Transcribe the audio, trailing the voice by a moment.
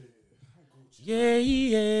Yeah. Man,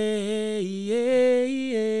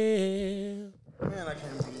 I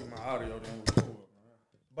can't believe my audio didn't record, man.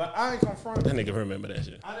 But I ain't confronted. That nigga remember that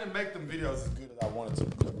shit. I didn't make them videos as good as I wanted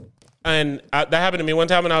to. And that happened to me one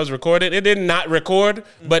time when I was recording. It did not record,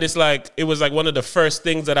 but it was like one of the first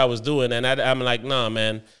things that I was doing. And I'm like, nah,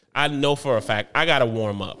 man, I know for a fact I got to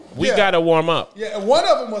warm up. We got to warm up. Yeah, one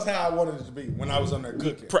of them was how I wanted it to be when I was on there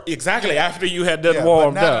cooking. Exactly, after you had done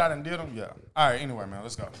warmed but now up. that I done did them, yeah. All right, anyway, man,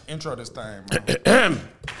 let's go. Intro this thing, man.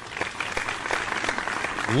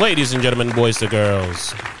 Ladies and gentlemen, boys to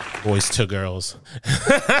girls. Boys to girls.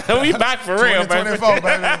 We back for real, baby. 2024,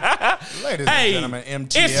 baby. Ladies and gentlemen,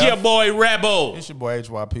 MTF. It's your boy Rebel. It's your boy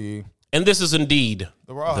HYP. And this is indeed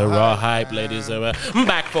the Raw Hype, ladies. I'm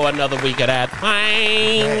back for another week of that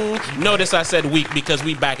thing. Notice I said week because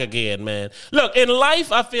we back again, man. Look, in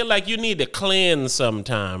life, I feel like you need to cleanse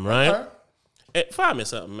sometime, right? Find me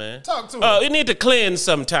something, man. Talk to me. You need to cleanse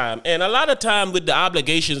sometime. And a lot of time with the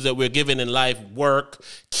obligations that we're given in life, work,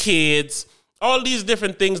 kids, all these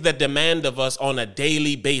different things that demand of us on a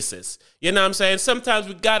daily basis. You know what I'm saying? Sometimes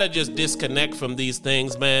we got to just disconnect from these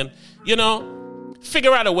things, man. You know,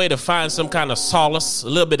 figure out a way to find some kind of solace, a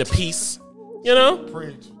little bit of peace, you know?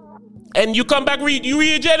 Preach. And you come back, you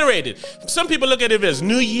regenerated. Some people look at it as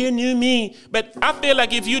new year, new me. But I feel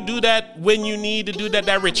like if you do that when you need to do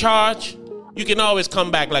that recharge, you can always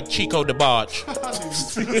come back like Chico DeBarge.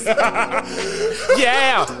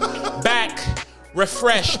 Yeah, back,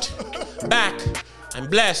 refreshed, back, I'm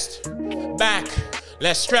blessed, back,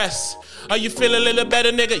 less stress. Are you feeling a little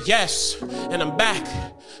better, nigga? Yes, and I'm back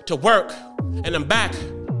to work, and I'm back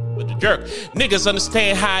with the jerk. Niggas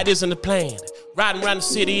understand how it is in the plane. Riding around the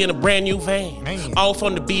city in a brand new van. Man. Off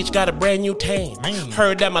on the beach, got a brand new tan. Man.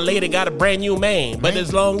 Heard that my lady got a brand new man. But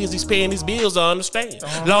as long as he's paying his bills, I understand.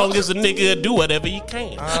 Long as a nigga do whatever he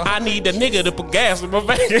can. I need a nigga to put gas in my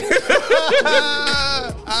van.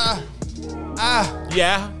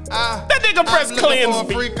 Yeah. That nigga press cleanse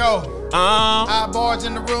me. I boys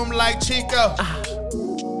in the room like Chico.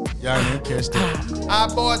 Y'all didn't catch that. I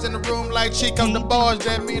boys in the room like Chico. The boys,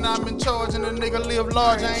 that mean I'm in charge and the nigga live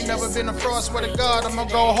large. I ain't never been a fraud, swear to God. I'm gonna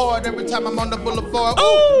go hard every time I'm on the boulevard.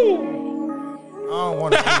 Ooh! I don't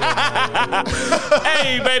want to do it, man.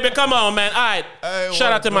 Hey, baby, come on, man. All right. Hey,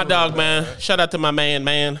 shout out to my dog, man. Shout out to my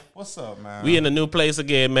man. What's up, man? We in a new place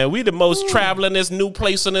again, man. We the most traveling this new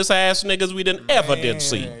place in this ass niggas we ever did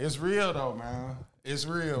see. It's real, though, man. It's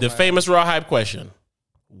real, The famous Raw Hype question.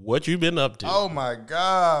 What you been up to? Oh, my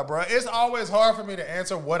God, bro. It's always hard for me to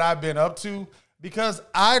answer what I've been up to because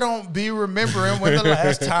I don't be remembering when the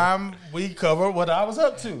last time we covered what I was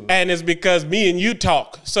up to. And it's because me and you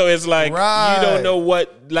talk. So it's like you don't know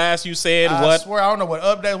what last you said. I swear I don't know what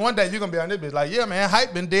update. One day you're going to be on this bitch like, yeah, man,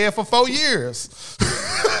 Hype been dead for 4 years.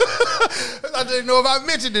 I didn't know if I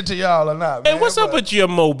mentioned it to y'all or not. Man, and what's up with your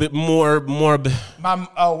morbid? Why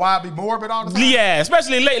I be morbid all the time? Yeah,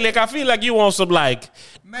 especially lately. Like, I feel like you want some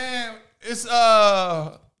Man, it's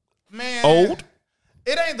man. Old?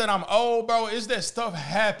 It ain't that I'm old, bro. It's that stuff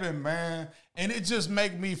happened, man. And it just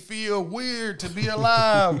make me feel weird to be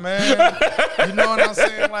alive, man. You know what I'm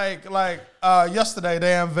saying? Like yesterday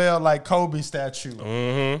they unveiled Kobe statue.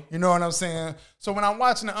 Mm-hmm. You know what I'm saying? So when I'm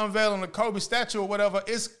watching the unveiling of Kobe statue or whatever,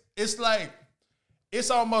 it's like it's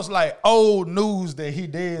almost like old news that he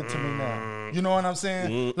did to me now. You know what I'm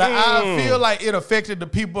saying? Like I feel like it affected the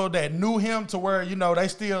people that knew him to where, you know, they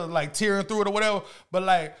still tearing through it or whatever.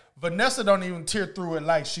 But Vanessa don't even tear through it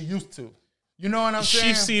like she used to. You know what I'm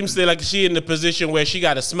saying? She seems to like she in the position where she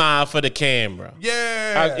got to smile for the camera.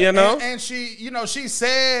 Yeah. You know? And she, you know, she's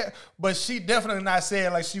sad, but she definitely not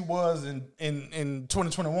sad like she was in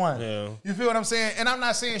 2021. Yeah. You feel what I'm saying? And I'm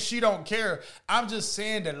not saying she don't care. I'm just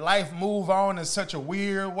saying that life move on in such a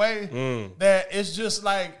weird way that it's just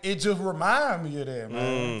it just remind me of that,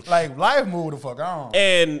 man. Like life move the fuck on.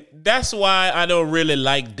 And that's why I don't really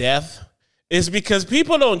like death. It's because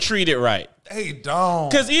people don't treat it right. They don't.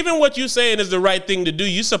 Because even what you're saying is the right thing to do.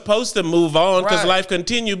 You're supposed to move on because life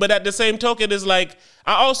continue. But at the same token, it's like,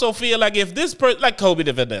 I also feel like if this person, like Kobe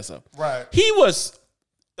to Vanessa, he was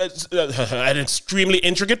an extremely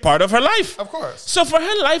intricate part of her life. Of course. So for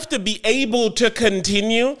her life to be able to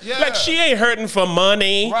continue, like she ain't hurting for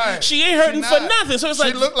money. Right. She ain't hurting for nothing. So it's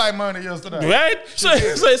she looked like money yesterday. Right? So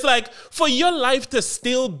it's like for your life to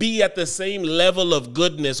still be at the same level of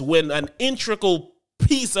goodness when an integral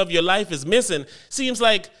piece of your life is missing, seems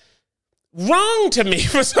like wrong to me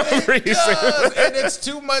for some reason. And it's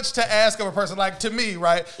too much to ask of a person. Like, to me,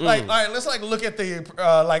 right? Like, all right, let's like look at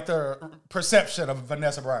the perception of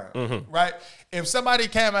Vanessa Bryant, right? If somebody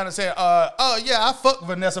came out and said, "Oh yeah, I fucked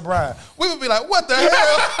Vanessa Bryant," we would be like, "What the hell?"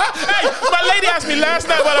 Hey, my lady asked me last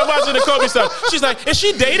night while I was watching the Kobe stuff. She's like, "Is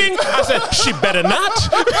she dating?" I said, "She better not."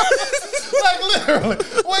 Like, literally,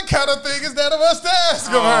 what kind of thing is that of us to ask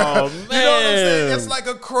of her? Oh, man. You know what I'm saying? It's like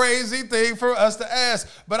a crazy thing for us to ask.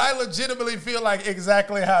 But I legitimately feel like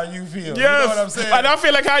exactly how you feel. Yes. You know what I'm saying? And I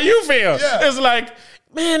feel like how you feel. Yeah. It's like,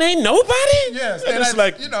 man, ain't nobody. Yes, and it's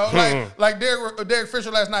like, you know, like Derek Fisher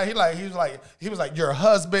last night. He was like your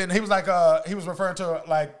husband. He was like he was referring to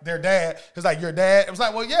like their dad. He was like your dad. It was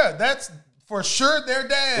like, well, yeah, that's for sure their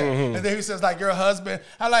dad. And then he says like your husband.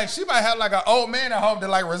 I like she might have like an old man at home that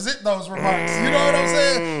like resent those remarks. You know what I'm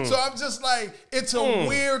saying? So I'm just like, it's a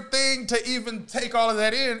weird thing to even take all of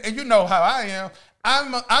that in. And you know how I am.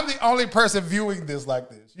 I'm the only person viewing this like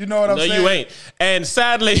this. You know what I'm saying? No, you ain't. And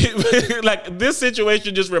sadly, like this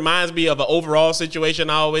situation just reminds me of an overall situation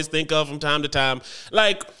I always think of from time to time.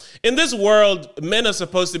 Like in this world, men are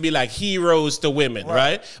supposed to be like heroes to women,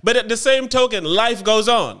 right? But at the same token, life goes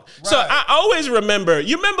on. Right. So I always remember,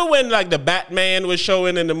 you remember when like the Batman was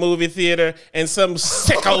showing in the movie theater and some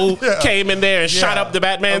sicko came in there and shot up the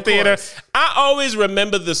Batman theater? I always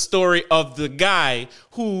remember the story of the guy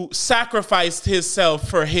who sacrificed himself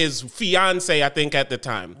for his fiance, I think at the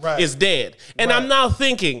time, is dead. And I'm now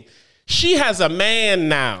thinking, she has a man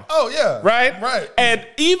now. Oh, yeah. Right? Right. And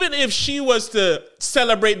even if she was to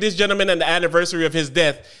celebrate this gentleman and the anniversary of his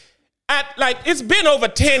death, it's been over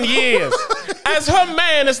 10 years. As her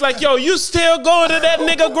man, it's like, yo, you still going to that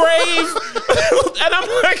nigga grave? And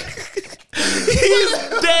I'm like, he's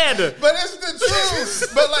dead. But it's the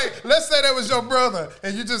truth. But like, let's say that was your brother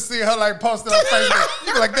and you just see her like posted on Facebook.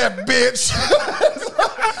 You be like, that bitch.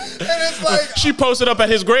 And it's like, she posted up at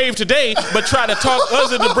his grave today, but tried to talk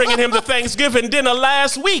us into bringing him the Thanksgiving dinner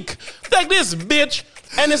last week. Like this bitch.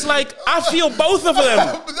 And it's like, I feel both of them.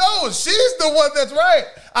 No, she's the one that's right.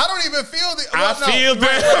 I don't even feel the... I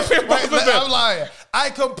feel both of them. I'm lying. I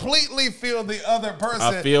completely feel the other person.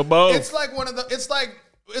 I feel both. It's like one of the... It's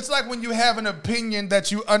like when you have an opinion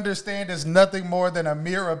that you understand is nothing more than a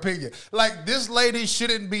mere opinion. Like, this lady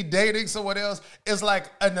shouldn't be dating someone else. It's like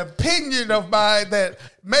an opinion of mine that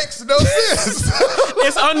makes no sense.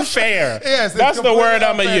 It's unfair. Yes, that's the word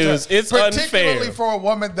I'm going to use. It's unfair. Particularly for a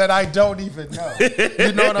woman that I don't even know.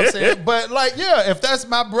 You know what I'm saying? But, like, yeah, if that's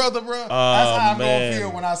my brother, bro, that's how I'm going to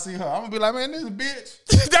feel when I see her. I'm going to be like, man, this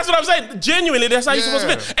bitch. That's what I'm saying. Genuinely, that's how you're supposed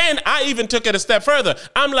to feel. And I even took it a step further.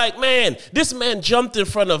 I'm like, man, this man jumped in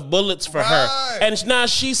front of bullets for her. And now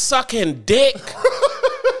she's sucking dick.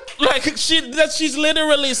 Like, she's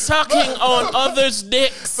literally sucking on others'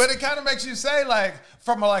 dicks. But it kind of makes you say, like,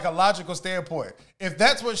 from a logical standpoint, if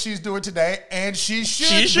that's what she's doing today, and she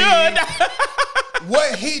should.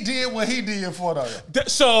 What he did for her.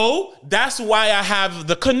 So that's why I have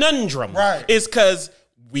the conundrum. Right. It's because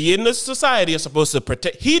we in the society are supposed to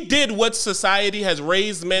protect. He did what society has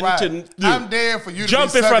raised men to do. I'm dead for you to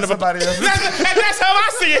jump be in front of somebody else. And that's how I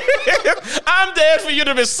see it. I'm dead for you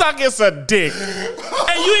to be sucking some dick.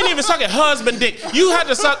 And you ain't even sucking husband dick. You had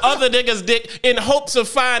to suck other niggas' dick in hopes of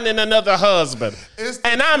finding another husband.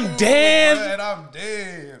 And I'm dead. And I'm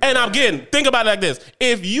dead. And I'm getting, think about it like this.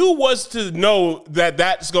 If you was to know that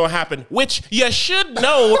that's going to happen, which you should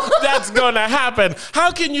know that's going to happen,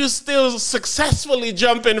 how can you still successfully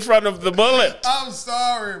jump in front of the bullet? I'm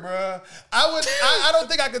sorry, bro. I don't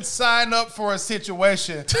think I could sign up for a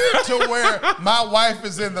situation to where my wife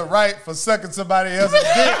is in the right for sucking somebody else's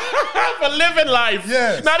dick. For living life.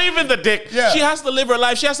 Yes. Not even the dick. Yeah. She has to live her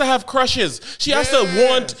life. She has to have crushes. She has to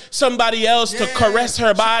want somebody else to caress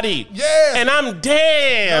her body. Yes. And I'm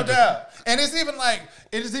dead. No doubt. And it's even like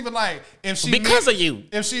if she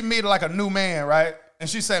if she meet like a new man, right? And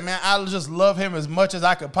she said, man, I just love him as much as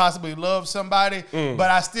I could possibly love somebody, but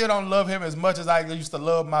I still don't love him as much as I used to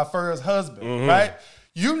love my first husband, right?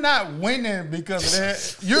 You're not winning because of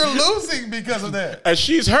that. You're losing because of that. And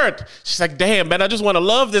she's hurt. She's like, damn, man, I just want to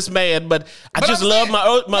love this man, but I just love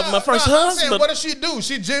my first husband. I'm saying, what does she do?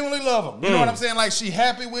 She genuinely love him. You know what I'm saying? Like, she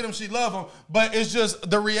happy with him. She love him. But it's just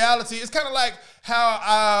the reality. It's kind of like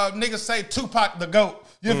how niggas say Tupac the GOAT.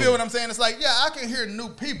 You feel what I'm saying? It's like, yeah, I can hear new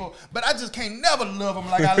people, but I just can't never love them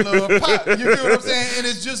like I love Pac. You feel what I'm saying? And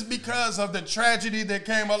it's just because of the tragedy that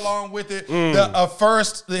came along with it.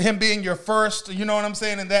 Him being your first, you know what I'm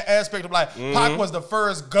saying? In that aspect of like, Pac was the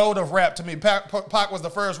first GOAT of rap to me. Pac was the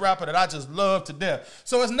first rapper that I just loved to death.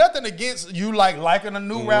 So it's nothing against you liking a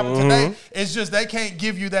new rapper today. It's just they can't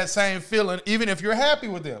give you that same feeling, even if you're happy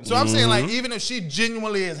with them. So I'm saying, like, even if she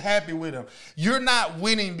genuinely is happy with him, you're not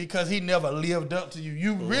winning because he never lived up to you.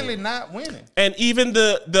 You really not winning. And even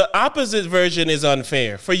the opposite version is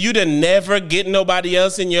unfair. For you to never get nobody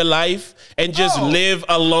else in your life and just live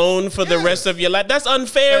alone for the rest of your life, that's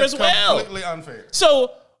unfair as well. Completely unfair.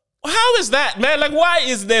 So how is that, man? Like, why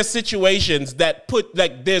is there situations that put,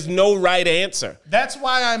 like, there's no right answer? That's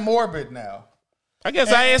why I'm morbid now. I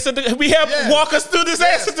guess I answered. Walk us through this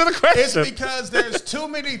answer to the question. It's because there's too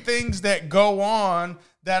many things that go on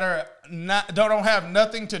that are don't have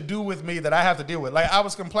nothing to do with me that I have to deal with. Like, I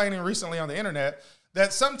was complaining recently on the internet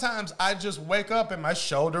that sometimes I just wake up and my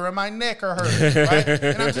shoulder and my neck are hurting, right?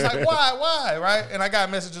 And I'm just like, why, right? And I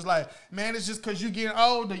got messages like, man, it's just because you're getting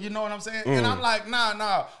older, you know what I'm saying? And I'm like,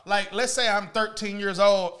 nah. Like, let's say I'm 13 years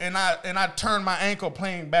old and I turn my ankle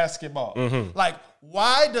playing basketball. Like,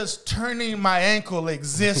 why does turning my ankle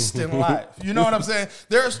exist in life? You know what I'm saying?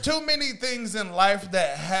 There's too many things in life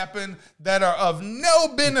that happen that are of no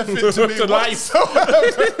benefit to me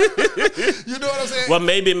whatsoever. You know what I'm saying? Well,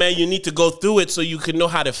 maybe, man, you need to go through it so you can know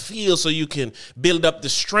how to feel, so you can build up the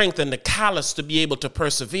strength and the callous to be able to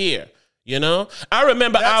persevere. You know, I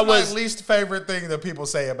remember that's my least favorite thing that people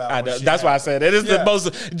say about me. That's why I said it is the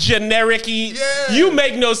most generic-y. You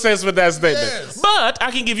make no sense with that statement. But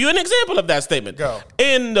I can give you an example of that statement. Go.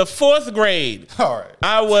 In the 4th grade,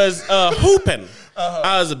 I was hooping.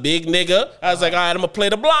 I was a big nigga. I was like, all right, I'm going to play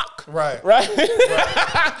the block. Right.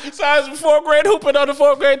 So I was in 4th grade hooping on the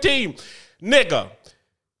 4th grade team. Nigga,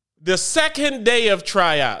 the second day of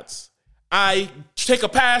tryouts, I take a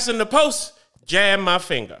pass in the post, jam my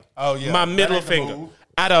finger. My middle finger.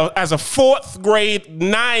 As a 4th grade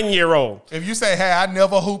 9-year-old. If you say, hey, I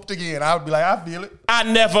never hooped again, I would be like, I feel it. I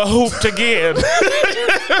never hooped again.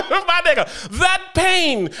 My nigga, that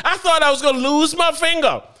pain. I thought I was going to lose my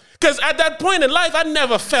finger. Because at that point in life, I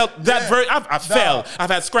never felt that I fell.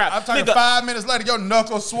 I've had scrap. I'm talking 5 minutes later, your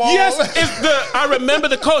knuckles swollen. Yes, I remember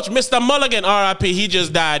the coach, Mr. Mulligan, R.I.P. He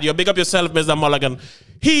just died. Big up yourself, Mr. Mulligan.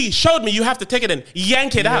 He showed me you have to take it and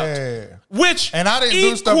yank it out. And I didn't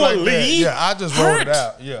do stuff like that. Yeah, I just rolled it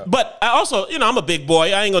out. Yeah. But I also, I'm a big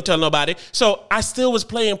boy. I ain't gonna tell nobody. So I still was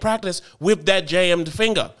playing practice with that jammed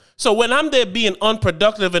finger. So when I'm there being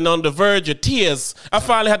unproductive and on the verge of tears, I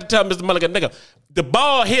finally had to tell Mr. Mulligan, nigga, the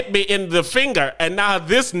ball hit me in the finger, and now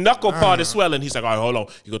this knuckle part is swelling. He's like, all right, hold on.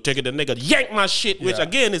 You go take it, the nigga, yank my shit, which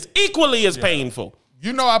again is equally as painful.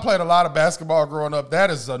 You know, I played a lot of basketball growing up. That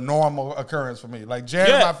is a normal occurrence for me. Like,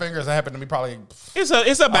 jamming my fingers happened to me probably It's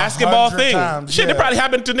a basketball thing. Times. Shit, it probably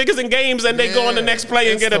happened to niggas in games and they go on the next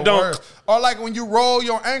play and get a dunk. Worst. Or like when you roll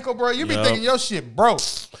your ankle, bro, you be thinking your shit broke.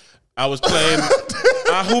 I was playing,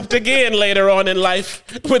 I hooped again later on in life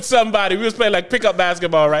with somebody. We was playing like pickup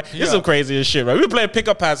basketball, right? This is some crazy as shit, right? We were playing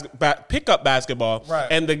pickup basketball,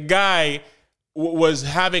 and the guy was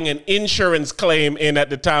having an insurance claim in at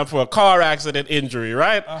the time for a car accident injury,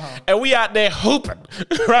 right? And we out there hooping,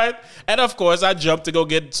 right? And of course, I jumped to go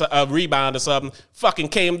get a rebound or something. Fucking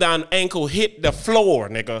came down, ankle hit the floor,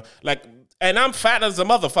 nigga. Like, and I'm fat as a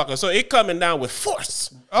motherfucker, so it coming down with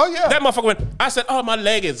force. Oh, yeah. That motherfucker went, I said, oh, my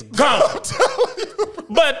leg is gone. I'm telling you, bro.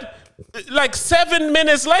 But like 7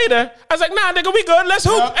 minutes later, I was like, nah, nigga, we good. Let's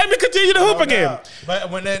hoop. And we continue to hoop again. But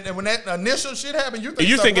when that initial shit happened,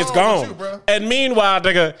 you think it's gone. And meanwhile,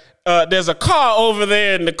 nigga, there's a car over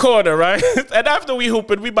there in the corner, right? And after we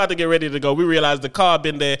hooping, we about to get ready to go. We realized the car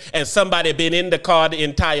been there and somebody been in the car the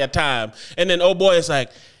entire time. And then old boy is like,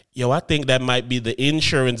 yo, I think that might be the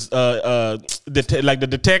insurance, like the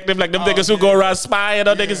detective, like them niggas who go around spying.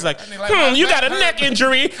 Or niggas like, you got a neck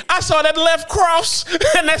injury. I saw that left cross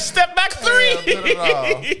and that step back 3.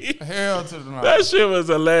 Hell to the no. That shit was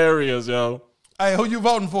hilarious, yo. Hey, who you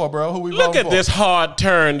voting for, bro? Who we Look voting for? Look at this hard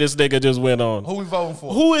turn this nigga just went on. Who we voting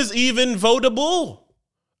for? Who is even votable?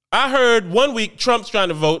 I heard one week Trump's trying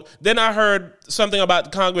to vote. Then I heard something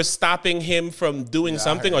about Congress stopping him from doing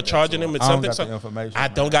something or charging him with something. I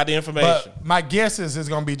don't got the information. But my guess is it's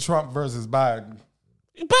going to be Trump versus Biden.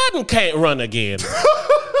 Biden can't run again.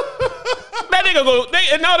 That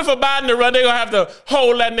nigga in order for Biden to run, they going to have to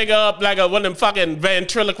hold that nigga up like one of them fucking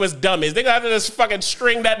ventriloquist dummies. They going to have to just fucking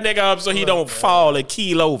string that nigga up so he don't fall and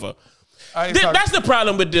keel over. That's the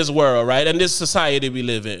problem with this world, right? And this society we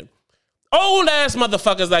live in. Old ass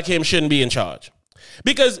motherfuckers like him shouldn't be in charge.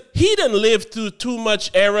 Because he done lived through too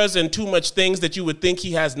much eras and too much things that you would think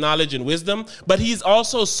he has knowledge and wisdom, but he's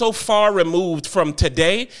also so far removed from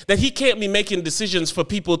today that he can't be making decisions for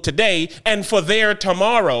people today and for their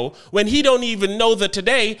tomorrow when he don't even know the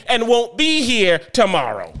today and won't be here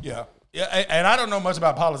tomorrow. Yeah. Yeah, and I don't know much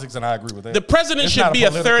about politics, and I agree with that. The president should be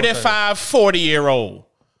a 35, 40-year-old.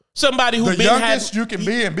 Somebody who the youngest you can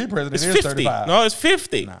be and be president is 50. 35. No, it's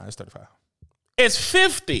 50. Nah, it's 35. It's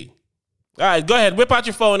 50. All right, go ahead. Whip out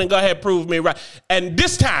your phone and go ahead, prove me right. And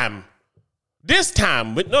this time,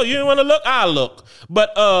 but no, you didn't want to look? I'll look.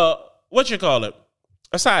 But what you call it?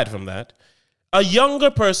 Aside from that, a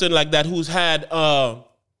younger person like that who's had, a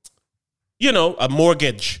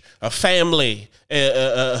mortgage, a family,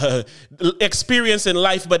 experience in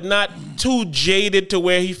life, but not too jaded to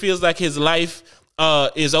where he feels like his life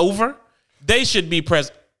is over, they should be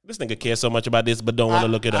president. This nigga cares so much about this, but don't want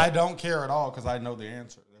to look it up. I don't care at all because I know the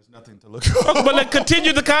answer. There's nothing to look up. But let's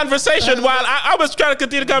continue the conversation while I was trying to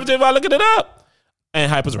continue the conversation while looking it up.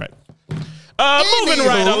 And Hype was right. Moving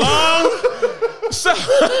right along. So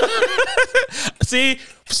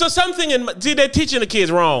something they're teaching the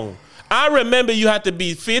kids wrong. I remember you had to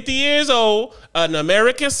be 50 years old, an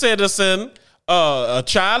American citizen, a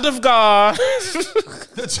child of God.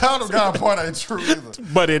 The child of God part ain't true either.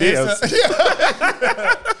 But it is.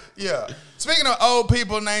 Yeah. Speaking of old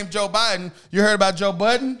people named Joe Biden, you heard about Joe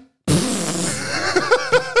Budden?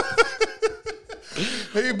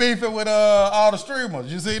 He beefing with all the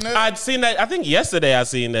streamers. You seen that? I'd seen that. I think yesterday I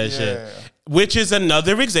seen that shit. Which is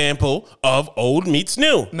another example of old meets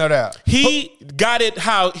new. No doubt. He got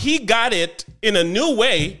it in a new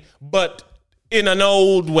way, but in an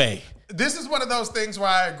old way. This is one of those things where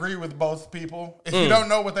I agree with both people. If you don't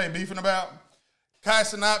know what they beefing about, Kai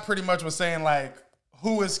Cenat pretty much was saying, like,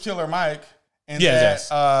 who is Killer Mike? And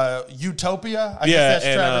Utopia, I guess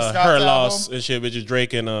that's Travis Scott's Her album. Loss and shit, which is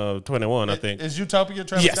Drake and 21, I think. Is Utopia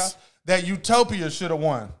Travis Scott? That Utopia should have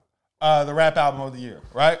won the rap album of the year,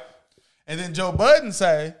 right? And then Joe Budden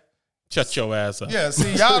say, shut your ass up. Yeah,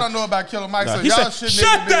 see, y'all don't know about Killer Mike, so y'all shouldn't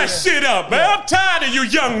shut that shit up, man. Yeah. I'm tired of you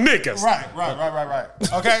young niggas. Right.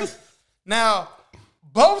 Okay? Now,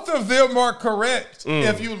 both of them are correct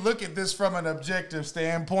if you look at this from an objective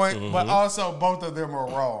standpoint, but also both of them are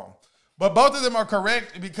wrong. But both of them are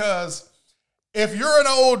correct because if you're an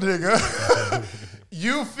old nigga,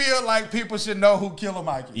 you feel like people should know who Killer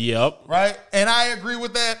Mike is. Yep. Right? And I agree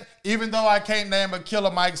with that. Even though I can't name a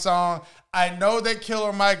Killer Mike song, I know that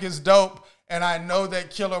Killer Mike is dope, and I know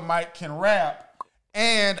that Killer Mike can rap.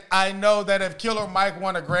 And I know that if Killer Mike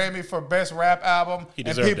won a Grammy for Best Rap Album,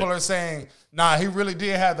 and people are saying, nah, he really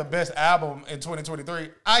did have the best album in 2023,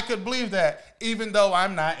 I could believe that, even though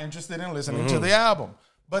I'm not interested in listening to the album.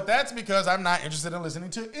 But that's because I'm not interested in listening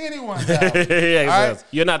to anyone's album. Right?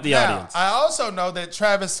 You're not the audience. I also know that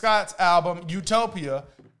Travis Scott's album, Utopia,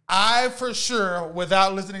 I for sure,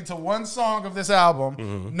 without listening to one song of this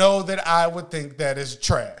album, know that I would think that is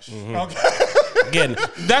trash. Okay? Again,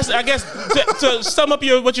 that's, I guess, to sum up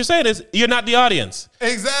what you're saying is you're not the audience.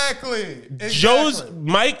 Exactly.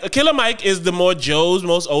 Killer Mike is the Joe's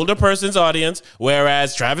most older person's audience,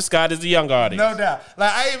 whereas Travis Scott is the young audience. No doubt.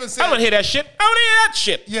 Like I even said, I want to hear that shit. I want to hear that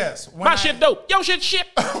shit. Yes. My shit dope. Yo shit.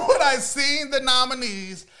 When I seen the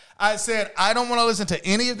nominees, I said, I don't want to listen to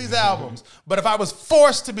any of these albums, but if I was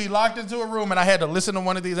forced to be locked into a room and I had to listen to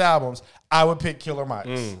one of these albums, I would pick Killer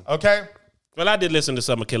Mike's. Okay? Well, I did listen to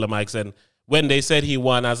some of Killer Mike's, and when they said he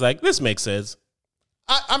won, I was like, this makes sense.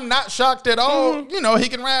 I'm not shocked at all. You know, he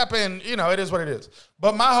can rap and, it is what it is.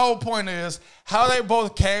 But my whole point is how they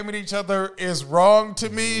both came at each other is wrong to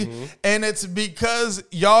me. And it's because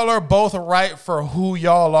y'all are both right for who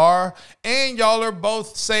y'all are. And y'all are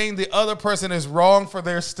both saying the other person is wrong for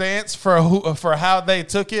their stance, for how they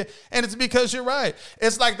took it. And it's because you're right.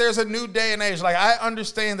 It's like there's a new day and age. Like I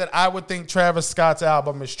understand that I would think Travis Scott's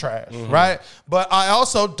album is trash, right? But I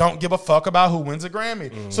also don't give a fuck about who wins a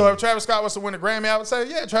Grammy. So if Travis Scott was to win a Grammy, I would say,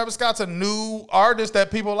 yeah, Travis Scott's a new artist that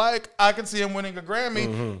people like. I can see him winning a Grammy.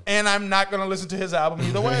 And I'm not going to listen to his album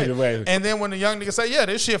either way. And then when the young niggas say, yeah,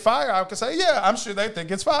 this shit fire, I can say, yeah, I'm sure they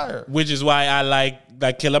think it's fire. Which is why I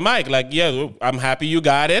like Killer Mike. Like, yeah, I'm happy you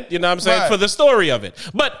got it. You know what I'm saying? Right. For the story of it.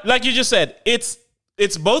 But like you just said, it's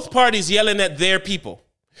both parties yelling at their people.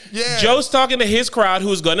 Yeah. Joe's talking to his crowd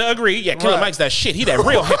who's going to agree. Yeah, Killer Mike's that shit. He that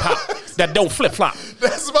real hip hop. that don't flip flop.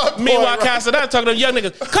 That's my point. Meanwhile, right? Casadonna talking to young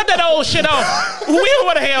niggas, cut that old shit off. We don't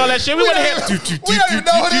want to hear all that shit. We want to hear. We don't even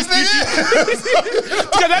know who this nigga is.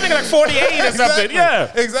 Because that nigga like 48 or something.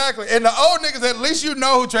 Yeah. Exactly. And the old niggas, at least you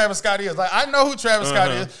know who Travis Scott is. Like, I know who Travis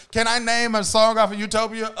Scott is. Can I name a song off of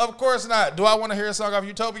Utopia? Of course not. Do I want to hear a song off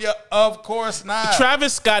Utopia? Of course not.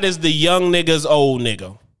 Travis Scott is the young nigga's old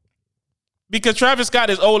nigga. Because Travis Scott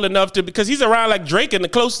is old enough to, because he's around like Drake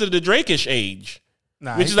and close to the Drake-ish age.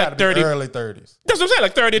 Nah, which is like 30. Early 30s. That's what I'm saying,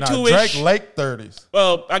 like 32-ish. Drake, late 30s.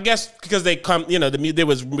 Well, I guess because they come, they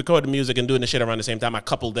was recording music and doing the shit around the same time. I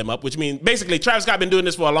coupled them up, which means basically Travis Scott been doing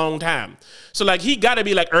this for a long time. So like he got to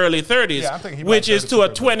be like early 30s, Yeah, I think he which is to a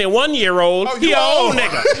 21-year-old, he an old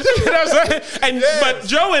nigga. You know what I'm saying? And but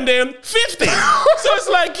Joe and them 50. So it's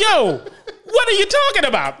like, yo, what are you talking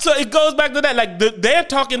about? So it goes back to that. Like they're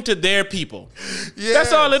talking to their people. Yes.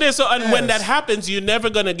 That's all it is. So and when that happens, you're never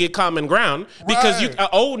gonna get common ground because an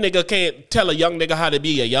old nigga can't tell a young nigga how to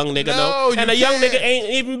be a young nigga. No, and a young nigga ain't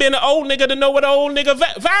even been an old nigga to know what an old nigga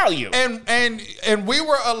value. And we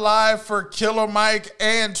were alive for Killer Mike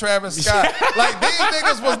and Travis Scott. Like these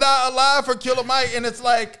niggas was not alive for Killer Mike. And it's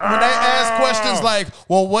like when they ask questions like,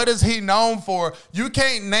 well, what is he known for? You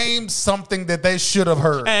can't name something that they should have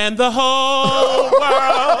heard. And the whole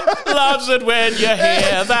world loves it when you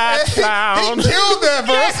hear that sound. He killed that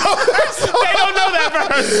verse. They don't know that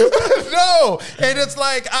verse. No. And it's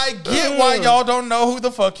like, I get why y'all don't know who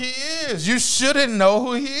the fuck he is. You shouldn't know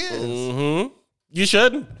who he is. Mm-hmm. You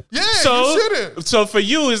shouldn't. Yeah, you shouldn't. So for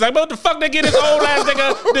you, it's like, what the fuck they get this old ass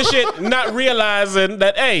nigga this shit, not realizing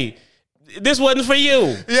that, hey, this wasn't for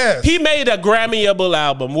you. Yes. He made a Grammy-able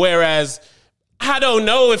album, whereas I don't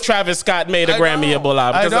know if Travis Scott made a Grammy-able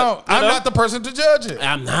album. I don't. I'm not the person to judge it.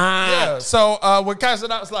 I'm not. Yeah. So when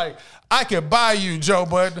Casadonna was like, I could buy you, Joe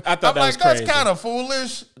Bud. I thought that was crazy. That's kind of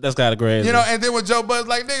foolish. That's kind of crazy. And then when Joe Bud's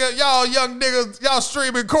like, nigga, y'all young niggas, y'all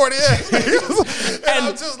streaming corny ass niggas. and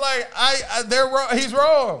I'm just like, they're wrong. He's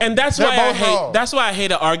wrong. And that's why I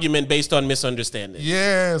hate an argument based on misunderstanding.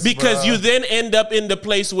 Yes, because you then end up in the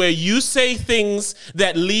place where you say things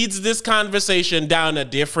that leads this conversation down a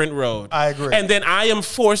different road. I agree. And then I am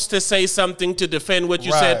forced to say something to defend what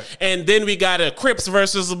you said. And then we got a Crips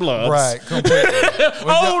versus the Bloods. Right, completely.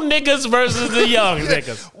 Old niggas versus the young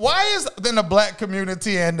niggas. Why is in the black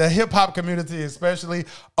community and the hip hop community especially,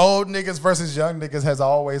 old niggas versus young niggas has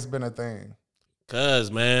always been a thing? Cause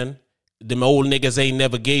man, them old niggas ain't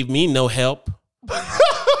never gave me no help.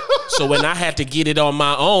 So when I had to get it on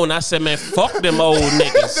my own, I said, man, fuck them old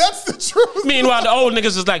niggas. That's the truth. Meanwhile, the old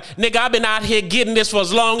niggas is like, nigga, I've been out here getting this for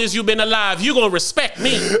as long as you've been alive. You gonna respect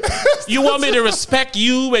me. You want me to respect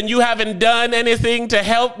you and you haven't done anything to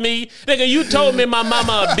help me? Nigga, you told me my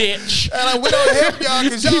mama a bitch. And we don't help y'all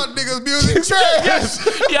because y'all niggas music trash.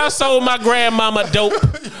 Yes. Y'all sold my grandmama dope.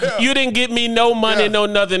 Yeah. You didn't get me no money, no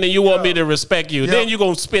nothing, and you want me to respect you. Then you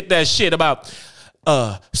gonna spit that shit about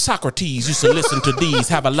Socrates used to listen to these,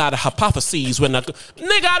 have a lot of hypotheses when nigga,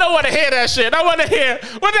 I don't want to hear that shit. I want to hear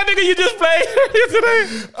what that nigga you just played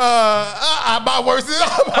today. My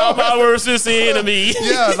worst enemy.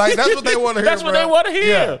 Yeah, like that's what they want to hear. That's what they want to hear.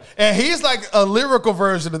 Yeah. And he's like a lyrical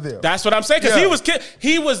version of them. That's what I'm saying, because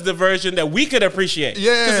he was the version that we could appreciate.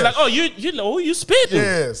 Yeah, because like, oh, you spitting.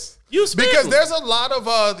 Yes. Because there's a lot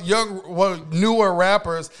of newer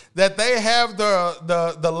rappers that they have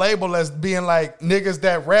the label as being like niggas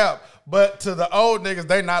that rap, but to the old niggas,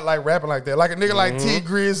 they not like rapping like that. Like a nigga like T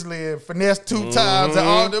Grizzly and Finesse 2 times and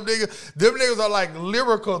all them niggas are like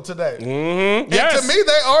lyrical today. And to me,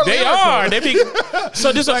 they are lyrical.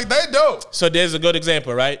 So this like they dope. So there's a good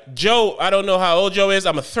example, right? Joe, I don't know how old Joe is.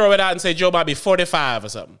 I'm gonna throw it out and say Joe might be 45 or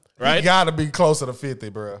something. Right? He gotta be closer to 50,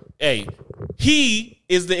 bro. Hey, he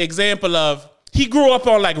is the example of, he grew up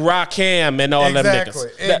on like Rakim and all them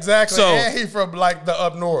niggas. Exactly. So, and he from like the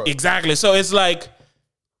up north. Exactly. So it's like,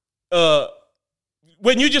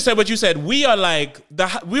 when you just said what you said, we were like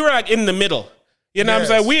in the middle. You know what I'm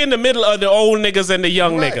saying? We in the middle of the old niggas and the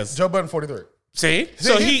young niggas. Joe Budden 43. See?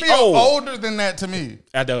 So he feel older than that to me.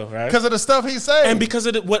 I know, right? Because of the stuff he's saying. And because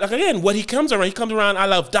of what he comes around, I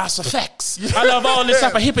love Das Effects. I love all this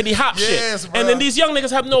type of hippity hop shit. Bro. And then these young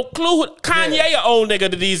niggas have no clue. Kanye an old nigga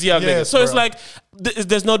to these young niggas. So it's like,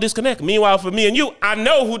 there's no disconnect. Meanwhile, for me and you, I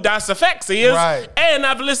know who Das Effects is. Right. And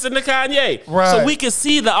I've listened to Kanye. Right. So we can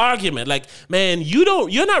see the argument. Like, man,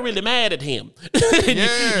 you're not really mad at him.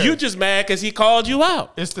 You just mad because he called you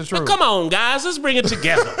out. It's the truth. But come on, guys, let's bring it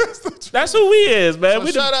together. That's who he is, man.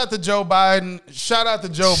 So shout out to Joe Biden. Shout out to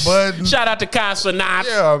Joe Budden. Shout out to Casanat.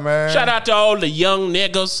 Yeah, man. Shout out to all the young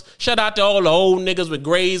niggas. Shout out to all the old niggas with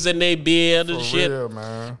grays in their beard and shit. Real,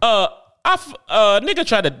 man. nigga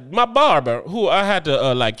tried to, my barber, who I had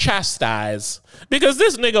to like chastise, because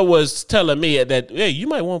this nigga was telling me that, hey, you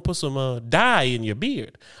might want to put some dye in your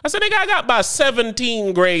beard. I said, nigga, I got about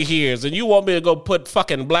 17 gray hairs, and you want me to go put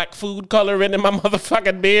fucking black food color in my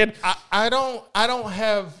motherfucking beard? I don't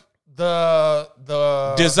have the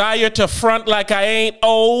desire to front like I ain't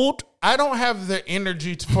old. I don't have the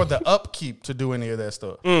energy for the upkeep to do any of that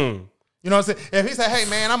stuff. You know what I'm saying? If he said, hey,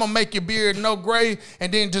 man, I'm going to make your beard no gray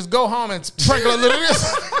and then just go home and sprinkle a little of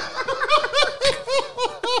this.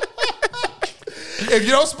 If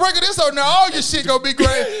you don't sprinkle this on there, all your shit going to be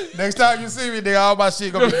gray. Next time you see me, nigga, all my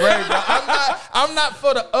shit going to be gray. Bro. I'm not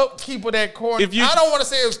for the upkeep of that corny. I don't want to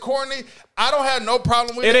say it's corny. I don't have no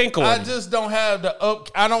problem with it. It ain't corny. I just don't have the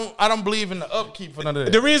I don't believe in the upkeep for none of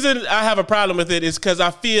that. The reason I have a problem with it is because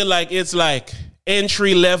I feel like it's like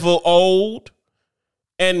entry level old.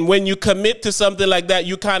 And when you commit to something like that,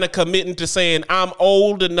 you kind of committing to saying, I'm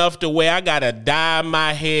old enough to where I got to dye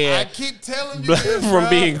my hair. I keep telling you this, from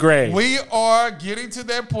being gray. We are getting to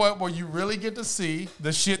that point where you really get to see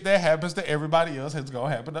the shit that happens to everybody else is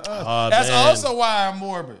going to happen to us. Oh, that's man. also why I'm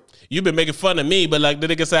morbid. You've been making fun of me, but like the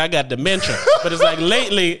nigga say, I got dementia. But it's like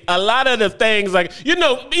lately, a lot of the things, like, you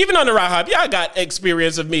know, even on the Rock Hop, y'all got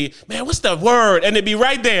experience of me. Man, what's the word? And it'd be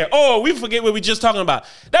right there. Oh, we forget what we just talking about.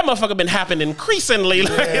 That motherfucker been happening increasingly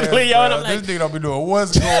lately, yo. And I'm like, this nigga don't be doing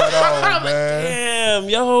what's going on, man. Damn,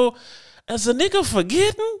 yo. As a nigga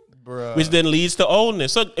forgetting, bruh. Which then leads to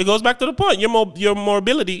oldness. So it goes back to the point. Your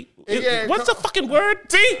morbidity. What's the fucking word?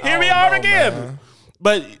 See, here we are again. Man.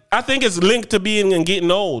 But I think it's linked to being and getting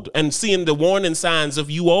old and seeing the warning signs of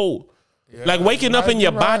you old. Yeah, like waking up and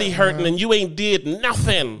your body hurting and you ain't did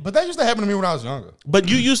nothing. But that used to happen to me when I was younger. But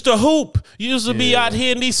you used to hoop. You used to be out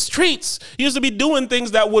here in these streets. You used to be doing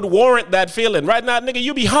things that would warrant that feeling. Right now, nigga,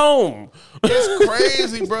 you be home. It's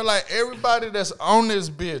crazy, bro. Like everybody that's on this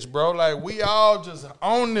bitch, bro. Like we all just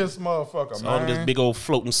on this motherfucker, man. On this big old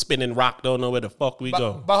floating, spinning rock. Don't know where the fuck we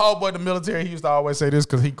go. My whole boy in the military, he used to always say this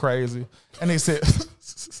because he crazy. And he said,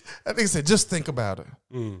 just think about it.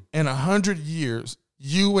 In 100 years,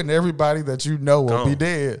 you and everybody that you know will be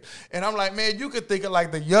dead. And I'm like, man, you could think of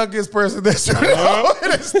like the youngest person that you know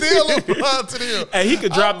and it still apply to them. And he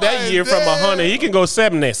could drop that year from 100. He can go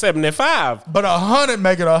 70, 75. But 100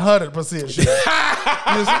 make it 100% shit. You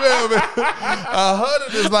smell me?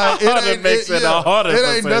 100 is like, 100 makes it 100%.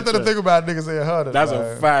 It ain't nothing to think about, niggas say 100. That's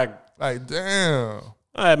man. a fact. Like, damn. All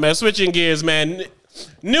right, man, switching gears, man.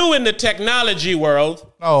 New in the technology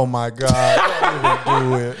world. Oh my God. Don't even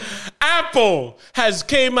do it. Apple has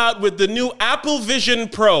came out with the new Apple Vision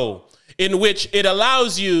Pro, in which it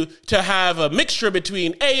allows you to have a mixture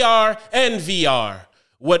between AR and VR,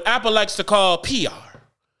 what Apple likes to call PR.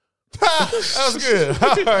 That was good.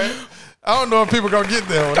 All right. I don't know if people going to get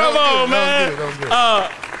that one. Come on, man. That was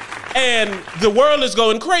good. And the world is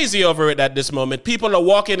going crazy over it at this moment. People are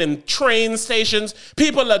walking in train stations.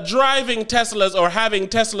 People are driving Teslas or having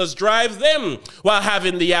Teslas drive them while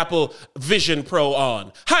having the Apple Vision Pro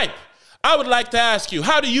on. Hype, I would like to ask you,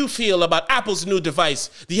 how do you feel about Apple's new device,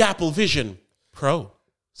 the Apple Vision Pro?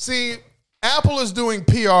 See, Apple is doing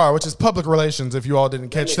PR, which is public relations, if you all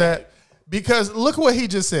didn't catch that. Because look what he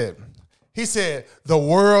just said. He said, the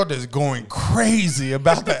world is going crazy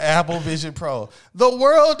about the Apple Vision Pro. The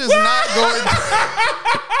world is not going crazy.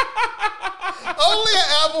 Only an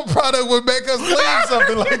Apple product would make us believe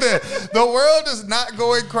something like that. The world is not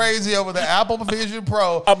going crazy over the Apple Vision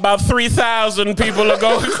Pro. About 3,000 people are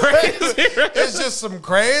going crazy. It's just some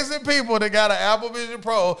crazy people that got an Apple Vision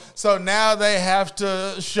Pro. So now they have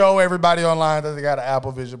to show everybody online that they got an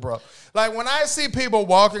Apple Vision Pro. Like when I see people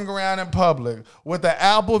walking around in public with the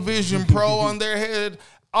Apple Vision Pro on their head,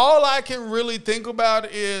 all I can really think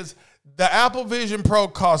about is the Apple Vision Pro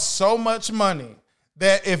costs so much money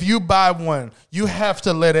that if you buy one, you have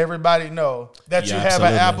to let everybody know that you have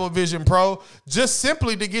an Apple Vision Pro just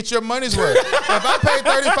simply to get your money's worth. If I pay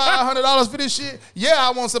 $3,500 for this shit, yeah,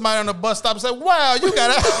 I want somebody on the bus stop and say, wow, you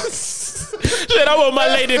got a... Shit, I want my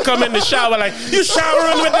lady to come in the shower like, you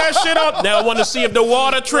showering with that shit up? Now I want to see if the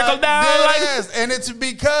water trickle down. Yes, and it's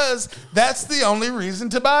because that's the only reason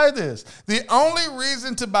to buy this. The only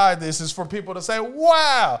reason to buy this is for people to say,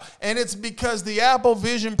 wow. And it's because the Apple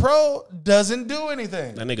Vision Pro doesn't do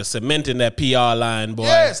anything. That nigga cementing that PR line, boy.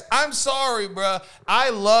 Yes, I'm sorry, bro. I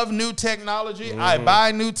love new technology. Mm-hmm. I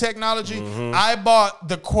buy new technology. Mm-hmm. I bought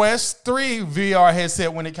the Quest 3 VR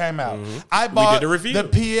headset when it came out. Mm-hmm. I bought the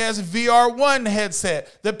PSVR 1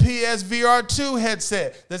 headset, the PSVR 2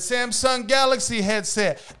 headset, the Samsung Galaxy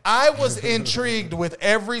headset. I was intrigued with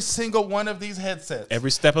every single one of these headsets.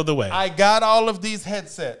 Every step of the way. I got all of these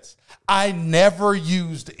headsets. I never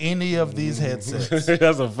used any of these headsets.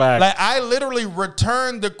 That's a fact. Like, I literally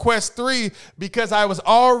returned the Quest 3 because I was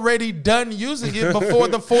already done using it before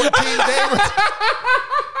the 14-day.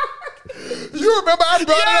 You remember I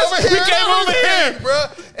brought it over here? We came over here, bro.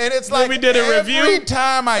 And it's like we did a every review,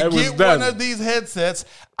 time I get one of these headsets,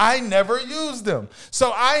 I never use them.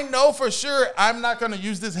 So I know for sure I'm not going to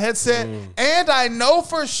use this headset. And I know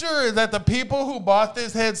for sure that the people who bought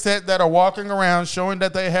this headset that are walking around showing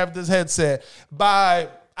that they have this headset by,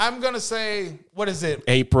 I'm going to say, what is it?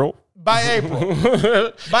 April. By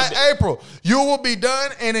April, you will be done,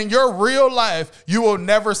 and in your real life, you will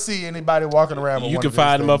never see anybody walking around with You one can of these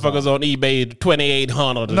find things motherfuckers on eBay,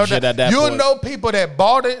 2,800 and shit at that You'll point. know people that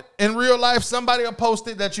bought it in real life. Somebody will post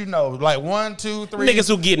it that you know, like 1, 2, 3 Niggas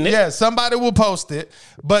who getting it. Yeah, somebody will post it,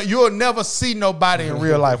 but you'll never see nobody in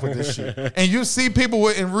real life with this shit. And you see people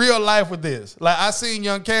in real life with this. Like, I seen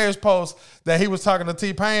Young Cash post that he was talking to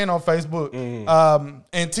T-Pain on Facebook,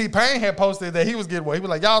 and T-Pain had posted that he was getting one. He was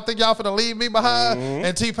like, y'all think y'all finna leave me behind?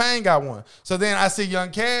 And T-Pain got one. So then I see Young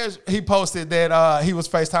Cash, he posted that he was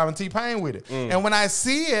FaceTiming T-Pain with it. And when I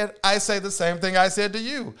see it, I say the same thing I said to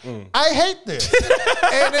you. I hate this.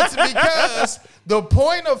 And it's because the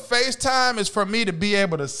point of FaceTime is for me to be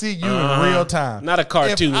able to see you in real time. Not a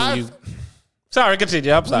cartoon. Sorry,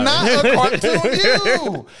 continue. I'm sorry. Not a cartoon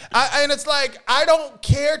you. And it's like, I don't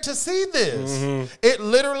care to see this. It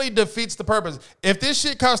literally defeats the purpose. If this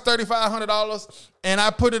shit costs $3,500 and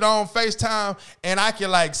I put it on FaceTime and I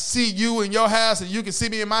can like see you in your house and you can see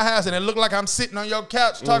me in my house and it look like I'm sitting on your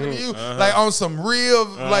couch talking to you like on some real,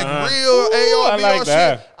 real AR, VR shit,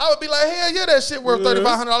 that. I would be like, hell yeah, that shit worth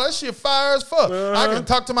 $3,500. That shit fire as fuck. I can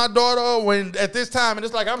talk to my daughter when at this time and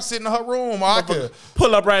it's like I'm sitting in her room or I could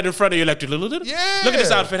pull up right in front of you like, yeah. Look at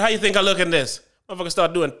this outfit. How you think I look in this? Motherfucker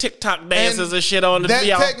start doing TikTok dances and shit on the that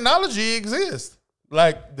VR. Technology exists.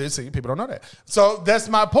 Like, they see, people don't know that. So that's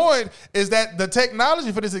my point, is that the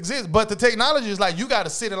technology for this exists, but the technology is like, you got to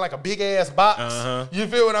sit in like a big ass box. You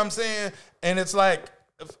feel what I'm saying? And it's like,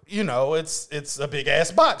 you know, it's a big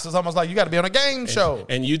ass box. It's almost like you got to be on a game show.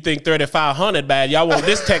 And you think 3,500 bad? Y'all want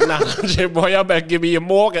this technology, boy? Y'all better give me your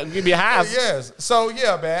mortgage, give me a house. Yes. So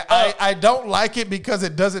yeah, man. I don't like it because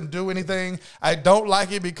it doesn't do anything. I don't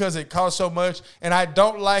like it because it costs so much, and I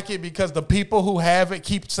don't like it because the people who have it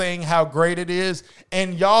keep saying how great it is,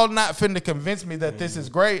 and y'all not finna convince me that this is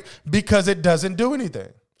great because it doesn't do anything.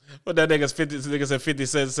 But that nigga said 50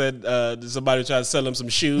 Cent said somebody tried to sell him some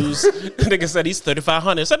shoes. Nigga said he's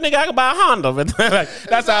 3,500. Said nigga I can buy a Honda. But like,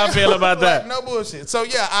 that's how I feel about that. Like, no bullshit. So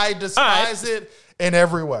yeah, I despise it in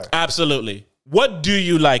every way. Absolutely. What do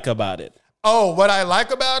you like about it? Oh, what I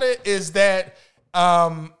like about it is that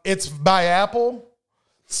it's by Apple.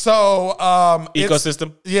 So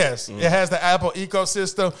ecosystem? Yes. It has the Apple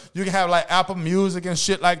ecosystem. You can have like Apple Music and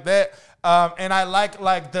shit like that. And I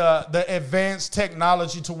like the advanced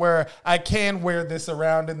technology to where I can wear this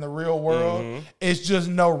around in the real world. It's just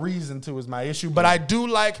no reason to is my issue. But I do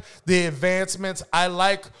like the advancements. I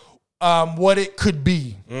like what it could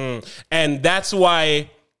be. And that's why,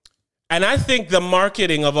 and I think the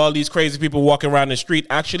marketing of all these crazy people walking around the street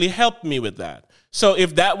actually helped me with that. So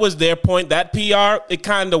if that was their point, that PR, it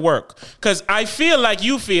kind of worked. Because I feel like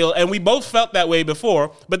you feel, and we both felt that way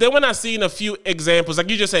before, but then when I seen a few examples, like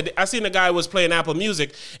you just said, I seen a guy was playing Apple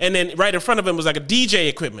Music, and then right in front of him was like a DJ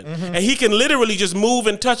equipment. And he can literally just move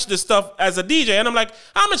and touch this stuff as a DJ. And I'm like,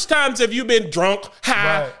 how much times have you been drunk,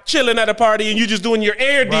 high, chilling at a party, and you just doing your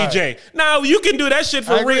air DJ? Now, you can do that shit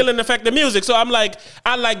for real and affect the music. So I'm like,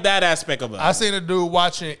 I like that aspect of it. I seen a dude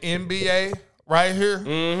watching NBA right here.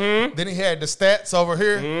 Then he had the stats over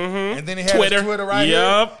here. And then he had his Twitter right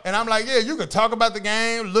here. And I'm like, yeah, you could talk about the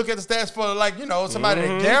game, look at the stats for like, you know, somebody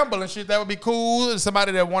that gamble and shit, that would be cool. And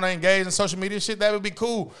somebody that want to engage in social media shit, that would be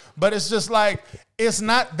cool. But it's just like, it's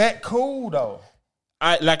not that cool though.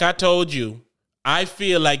 Like I told you, I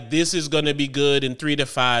feel like this is going to be good in 3 to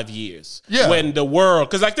 5 years. Yeah. When the world,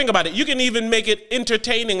 because like think about it, you can even make it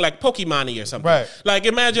entertaining like Pokemon-y or something. Right. Like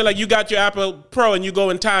imagine like you got your Apple Pro and you go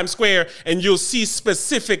in Times Square and you'll see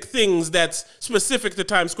specific things that's specific to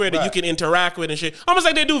Times Square that you can interact with and shit. Almost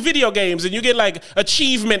like they do video games and you get like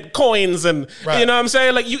achievement coins and you know what I'm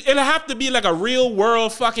saying? Like it'll have to be like a real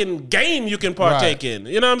world fucking game you can partake in.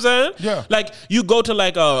 You know what I'm saying? Yeah. Like you go to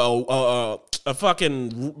like a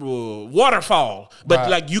fucking waterfall. But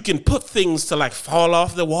like you can put things to like fall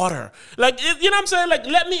off the water. Like, you know what I'm saying? Like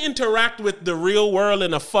let me interact with the real world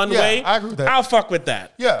in a fun way. I agree with that. I'll fuck with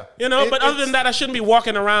that. Yeah. You know, but other than that, I shouldn't be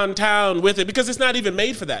walking around town with it because it's not even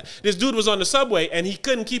made for that. This dude was on the subway and he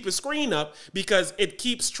couldn't keep his screen up because it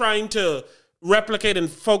keeps trying to replicate and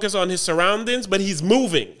focus on his surroundings, but he's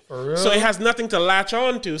moving. For real? So he has nothing to latch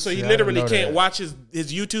on to. So he literally can't watch his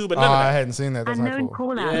YouTube and none of that. I hadn't seen that. That's not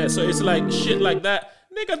cool. Yeah, so it's like shit like that.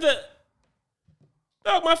 Nigga,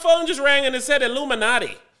 dog, my phone just rang and it said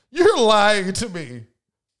Illuminati. You're lying to me.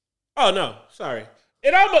 Oh, no. Sorry.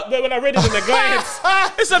 It almost, but when I read it in the glance,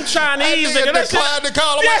 it's some Chinese nigga. They declined to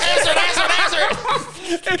call him. Answer.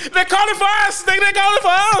 They're calling for us. They're calling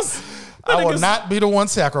for us. I will not be the one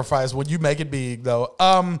sacrificed when you make it big, though.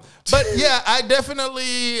 But yeah, I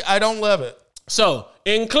don't love it. So,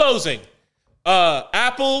 in closing,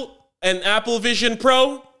 Apple and Apple Vision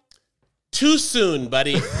Pro, too soon,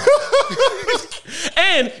 buddy.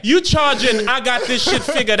 And you charging, I got this shit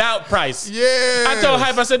figured out price. Yeah. I told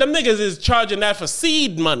Hype, I said, them niggas is charging that for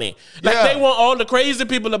seed money. Like, they want all the crazy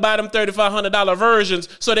people to buy them $3,500 versions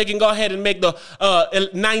so they can go ahead and make the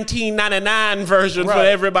 $19.99 version for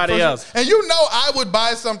everybody else. And you know I would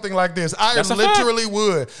buy something like this. I literally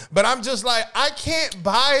would. But I'm just like, I can't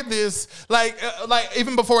buy this. Like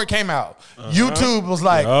even before it came out, YouTube was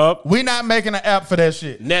like, we not making an app for that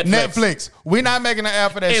shit. Netflix. We not making an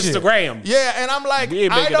app for that shit. Instagram. Yeah, and I'm like,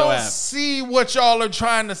 I don't see what y'all are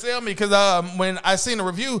trying to sell me, because when I seen the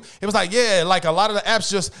review, it was like, yeah, like a lot of the apps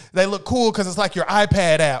just, they look cool because it's like your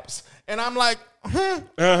iPad apps. And I'm like,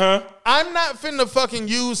 I'm not finna fucking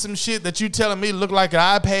use some shit that you telling me look like an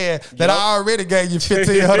iPad that I already gave you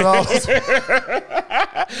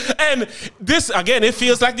 $1,500. And this, again, it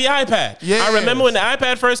feels like the iPad. Yes. I remember when the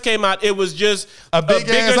iPad first came out, it was just a bigger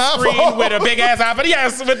screen iPhone with a big ass iPhone.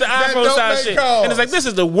 Yes, with the iPhone size shit. Calls. And it's like, this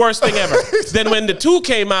is the worst thing ever. Then when the 2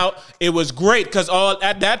 came out, it was great because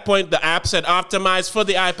at that point the apps had optimized for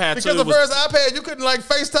the iPad. Because the first iPad, you couldn't like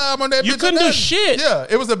FaceTime on that. You couldn't do shit. Yeah,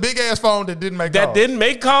 it was a big ass phone that didn't make calls. That didn't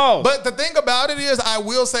make calls. But the thing about it is, I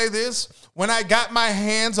will say this: when I got my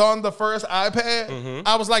hands on the first iPad,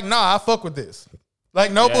 I was like, nah, I fuck with this.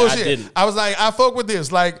 Like, no bullshit. I was like, I fuck with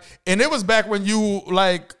this. Like, and it was back when you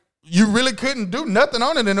really couldn't do nothing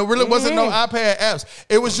on it, and it really wasn't no iPad apps.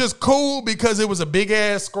 It was just cool because it was a big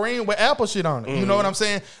ass screen with Apple shit on it. You know what I'm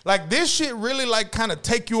saying? Like, this shit really like kind of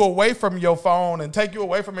take you away from your phone and take you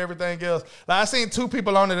away from everything else. Like, I seen 2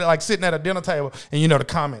 people on it like sitting at a dinner table, and you know the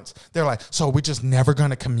comments. They're like, so we're just never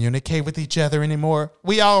gonna communicate with each other anymore?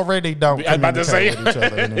 We already don't communicate with each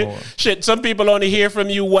other anymore. Shit, some people only hear from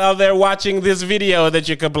you while they're watching this video that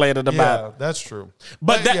you're complaining about. Yeah, that's true.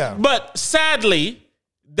 But sadly,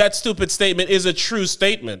 that stupid statement is a true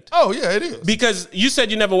statement. Oh, yeah, it is. Because you said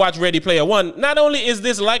you never watched Ready Player One. Not only is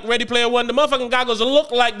this like Ready Player One, the motherfucking goggles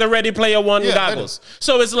look like the Ready Player One goggles.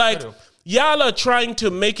 So it's like, y'all are trying to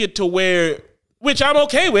make it to where, which I'm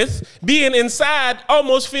okay with, being inside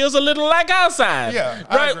almost feels a little like outside. Yeah,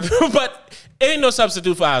 right? But ain't no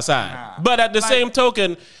substitute for outside. Nah. But at the same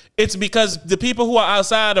token, it's because the people who are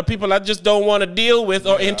outside are people I just don't want to deal with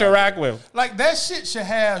or interact with. Like, that shit should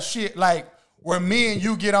have shit like, where me and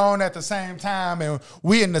you get on at the same time and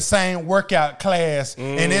we in the same workout class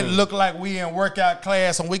and it look like we in workout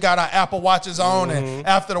class and we got our Apple Watches on and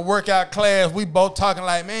after the workout class we both talking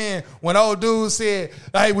like, man, when old dude said,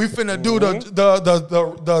 hey, we finna do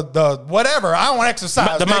the whatever, I don't want to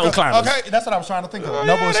exercise. The mountain climbers. Okay, that's what I was trying to think of.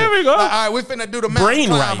 No bullshit. There we go. Like, all right, we finna do the mountain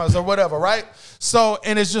climbers or whatever, right? So,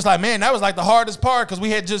 and it's just like, man, that was like the hardest part because we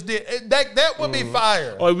had just did that would be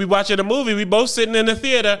fire. Or we watching a movie, we both sitting in the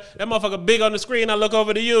theater, that motherfucker big on the screen, I look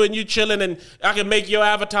over to you and you chilling and I can make your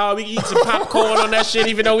avatar, we can eat some popcorn on that shit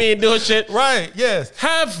even though we ain't doing shit. Right, yes.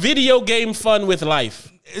 Have video game fun with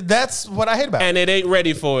life. That's what I hate about it. And it ain't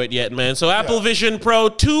ready for it yet, man. So Apple Vision Pro,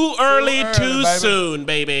 too early, too soon,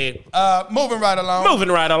 baby. Moving right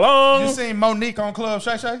along. You seen Monique on Club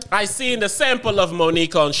Shay Shay? I seen the sample of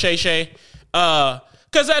Monique on Shay Shay.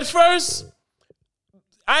 Because at first,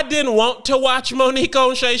 I didn't want to watch Monique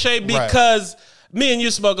on Shay Shay because me and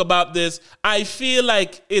you spoke about this. I feel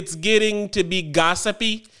like it's getting to be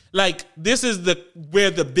gossipy. Like, this is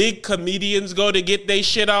where the big comedians go to get their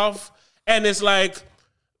shit off. And it's like,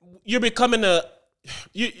 you're becoming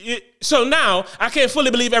so now I can't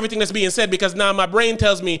fully believe everything that's being said because now my brain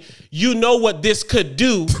tells me you know what this could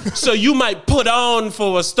do, so you might put on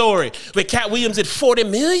for a story. With Cat Williams at 40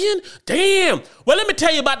 million? Damn. Well, let me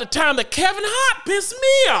tell you about the time that Kevin Hart pissed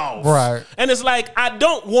me off. Right. And it's like, I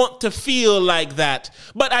don't want to feel like that.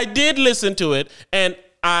 But I did listen to it and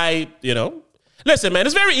listen, man,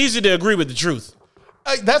 it's very easy to agree with the truth.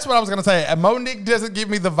 That's what I was going to say. Monique doesn't give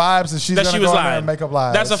me the vibes that she's going to go in there and make up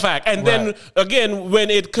lies. That's a fact. And then, again, when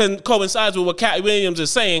it coincides with what Cat Williams is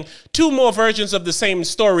saying, 2 more versions of the same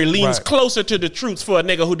story leans closer to the truth for a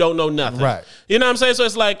nigga who don't know nothing. Right. You know what I'm saying? So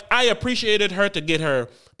it's like, I appreciated her to get her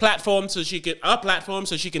platform so she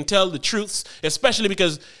can tell the truths, especially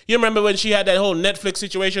because you remember when she had that whole Netflix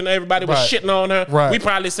situation, everybody was shitting on her. Right. We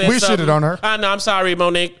probably said something. Shitted on her. I know, I'm sorry,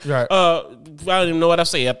 Monique. Right. I don't even know what I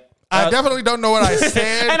said. I definitely don't know what I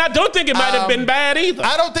said. And I don't think it might have been bad either.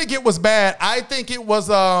 I don't think it was bad. I think it was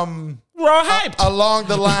we're all hyped. Along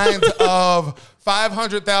the lines of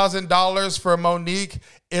 $500,000 for Monique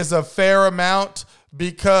is a fair amount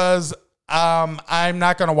because I'm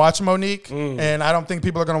not going to watch Monique, and I don't think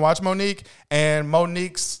people are going to watch Monique. And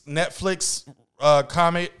Monique's Netflix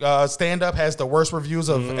comic stand-up has the worst reviews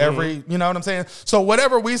of every, you know what I'm saying? So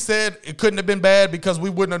whatever we said, it couldn't have been bad because we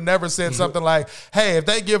wouldn't have never said something like, hey, if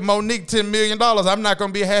they give Monique $10 million, I'm not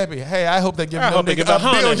going to be happy. Hey, I hope they give Monique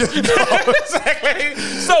 $1 billion. Exactly.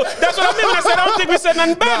 So that's what I mean when I said I don't think we said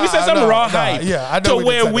nothing bad. We said something raw hype. Yeah, I know to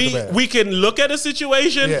where we can look at a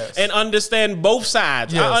situation and understand both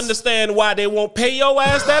sides. Yes. I understand why they won't pay your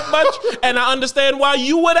ass that much, and I understand why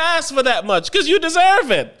you would ask for that much because you deserve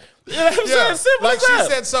it. You know what I'm saying? Simple like as that. she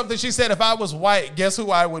said something. She said, if I was white, guess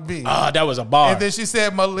who I would be? That was a bar. And then she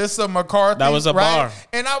said Melissa McCarthy. That was a bar.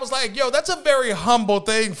 And I was like, yo, that's a very humble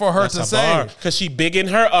thing for her to say. Because she bigging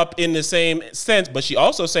her up in the same sense, but she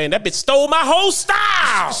also saying that bitch stole my whole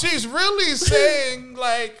style. She's really saying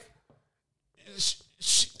like...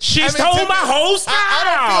 She stole my whole style. I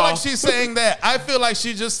don't feel like she's saying that. I feel like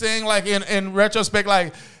she's just saying like in retrospect,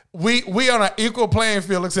 like we on an equal playing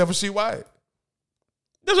field except for she white.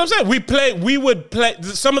 That's what I'm saying. We would play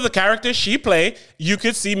some of the characters she play. You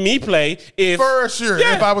could see me play for sure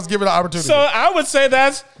if I was given the opportunity. So I would say the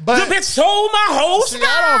bitch stole my whole style.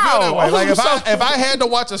 I don't feel that way. Like if I had to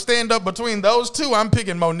watch a stand up between those two, I'm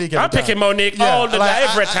picking Monique. Picking Monique all the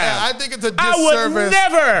every time. I think it's a disservice. I would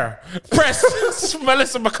never press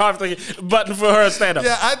Melissa McCarthy button for her stand up.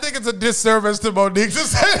 Yeah, I think it's a disservice to Monique to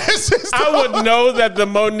say that. I would know that the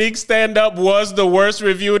Monique stand up was the worst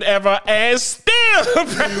reviewed ever, and still.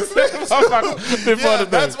 That's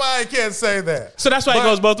why I can't say that. So that's why it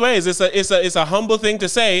goes both ways. It's a humble thing to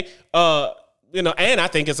say, and I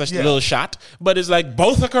think it's a little shot, but it's like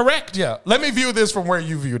both are correct. Yeah. Let me view this from where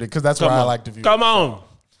you viewed it, because that's where I like to view it. Come on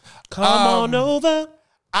over.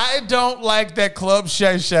 I don't like that Club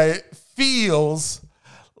Shay Shay feels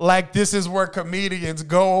like this is where comedians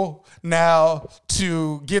go now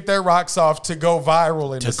to get their rocks off, to go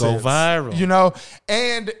viral viral. You know?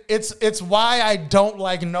 And it's why I don't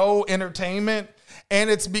like no entertainment. And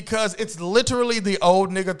it's because it's literally the old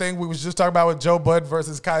nigga thing we was just talking about with Joe Budden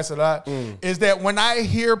versus Kai Cenat, is that when I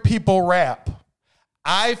hear people rap,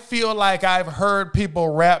 I feel like I've heard people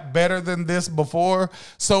rap better than this before.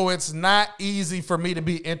 So it's not easy for me to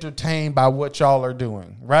be entertained by what y'all are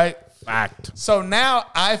doing, right? Fact. So now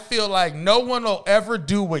I feel like no one will ever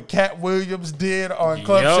do what Cat Williams did on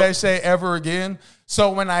Club Shay Shay ever again. So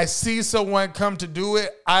when I see someone come to do it,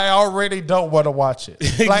 I already don't want to watch it.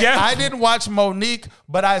 Like I didn't watch Monique,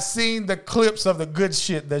 but I seen the clips of the good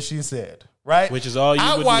shit that she said. Right? Which is all you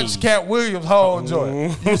would need. I watched Cat Williams' whole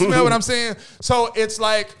joint. You smell what I'm saying? So it's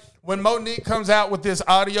like when Monique comes out with this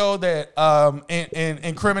audio that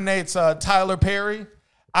incriminates Tyler Perry,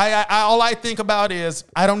 I all I think about is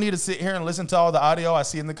I don't need to sit here and listen to all the audio. I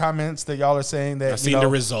see in the comments that y'all are saying that. I see the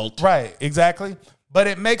result. Right, exactly. But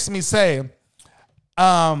it makes me say,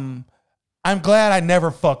 I'm glad I never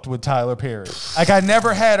fucked with Tyler Perry. Like I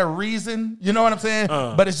never had a reason, you know what I'm saying?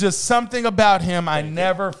 But it's just something about him. I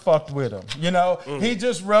never fucked with him. You know, he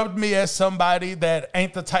just rubbed me as somebody that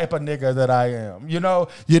ain't the type of nigga that I am. You know,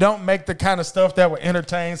 you don't make the kind of stuff that would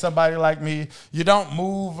entertain somebody like me. You don't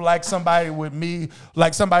move like somebody with me,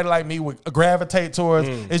 like somebody like me would gravitate towards.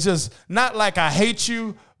 It's just not like I hate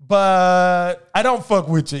you, but I don't fuck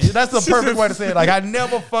with you. That's the perfect way to say it. Like, I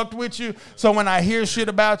never fucked with you. So when I hear shit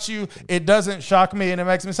about you, it doesn't shock me and it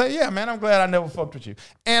makes me say, yeah, man, I'm glad I never fucked with you.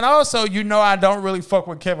 And also, you know, I don't really fuck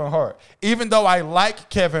with Kevin Hart. Even though I like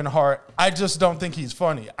Kevin Hart, I just don't think he's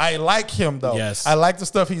funny. I like him, though. Yes. I like the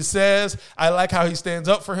stuff he says. I like how he stands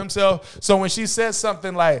up for himself. So when she says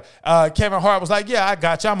something like, Kevin Hart was like, yeah, I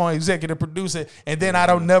got you. I'm on executive producer. And then I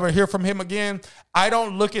don't never hear from him again. I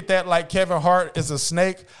don't look at that like Kevin Hart is a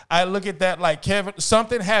snake. I look at that like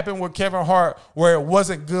something happened with Kevin Hart where it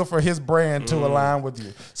wasn't good for his brand to align with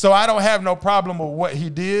you. So I don't have no problem with what he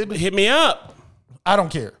did. Hit me up. I don't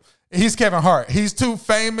care. He's Kevin Hart. He's too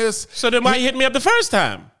famous. So then why you hit me up the first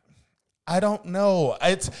time? I don't know.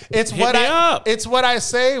 It's what I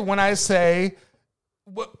say when I say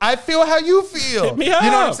I feel how you feel. Hit me up.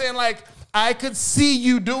 You know what I'm saying? Like, I could see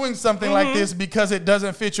you doing something like this because it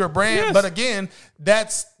doesn't fit your brand. Yes. But again,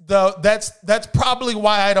 that's probably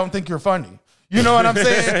why I don't think you're funny. You know what I'm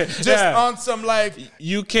saying? Just on some like...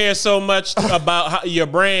 You care so much about your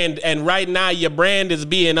brand, and right now your brand is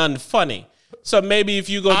being unfunny. So maybe if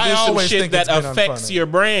you go do some shit that affects your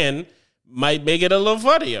brand, might make it a little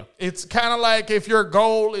funnier. It's kind of like if your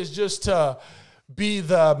goal is just to be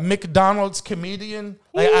the McDonald's comedian,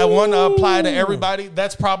 like I want to apply to everybody.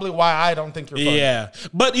 That's probably why I don't think you're funny. Yeah,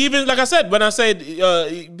 but even like I said, when I said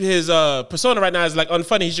his persona right now is like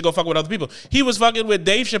unfunny, he should go fuck with other people. He was fucking with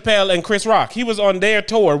Dave Chappelle and Chris Rock. He was on their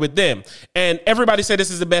tour with them, and everybody said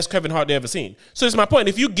this is the best Kevin Hart they ever seen. So it's my point.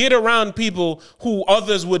 If you get around people who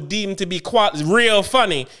others would deem to be real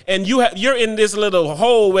funny, and you're in this little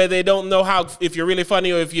hole where they don't know how if you're really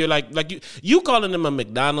funny or if you're like you calling them a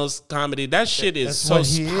McDonald's comedy, that shit is so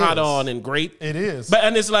spot on and great. It is.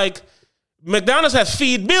 And it's like McDonald's has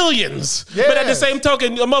feed billions, but at the same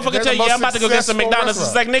token, a motherfucker tell you, I'm about to go get some McDonald's.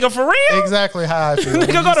 Restaurant. It's like, nigga, for real? Exactly how I feel.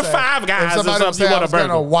 Nigga, go to Five Guys or something. You want a burger?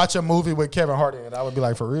 Gonna watch a movie with Kevin Hart in it. I would be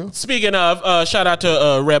like, for real? Speaking of, shout out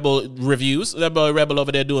to Rebel Reviews. That boy Rebel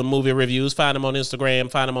over there doing movie reviews. Find him on Instagram,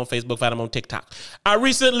 find him on Facebook, find him on TikTok. I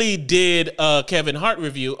recently did a Kevin Hart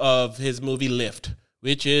review of his movie Lift,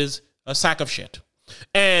 which is a sack of shit.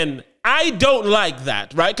 And I don't like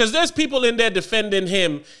that, right? Because there's people in there defending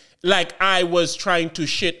him like I was trying to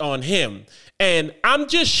shit on him. And I'm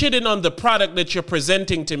just shitting on the product that you're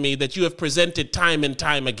presenting to me that you have presented time and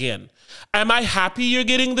time again. Am I happy you're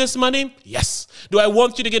getting this money? Yes. Do I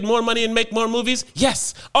want you to get more money and make more movies?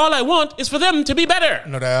 Yes. All I want is for them to be better.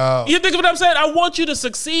 No doubt. You think of what I'm saying? I want you to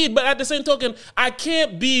succeed, but at the same token, I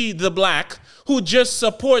can't be the black who just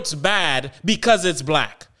supports bad because it's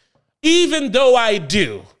black. Even though I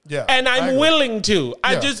do. Yeah, and I'm willing to.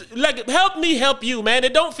 I just, like, help me help you, man.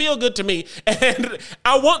 It don't feel good to me. And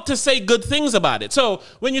I want to say good things about it. So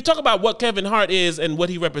when you talk about what Kevin Hart is and what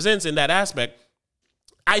he represents in that aspect,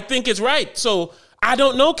 I think it's right. So I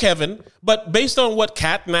don't know Kevin, but based on what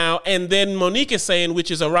Kat now and then Monique is saying,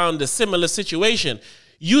 which is around the similar situation,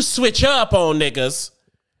 you switch up on niggas,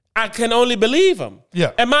 I can only believe them.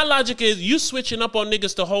 Yeah. And my logic is you switching up on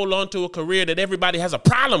niggas to hold on to a career that everybody has a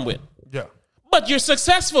problem with. Yeah. But you're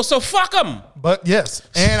successful, so fuck them. But yes,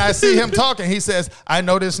 and I see him talking. He says, "I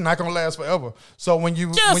know this is not gonna last forever." So when you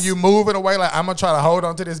move it away, like I'm gonna try to hold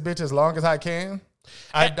on to this bitch as long as I can.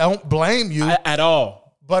 I don't blame you at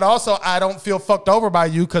all. But also, I don't feel fucked over by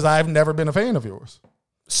you because I've never been a fan of yours.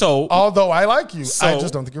 So, although I like you, I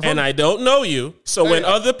just don't think you're funny. And I don't know you. So when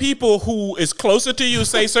other people who is closer to you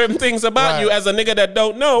say certain things about you as a nigga that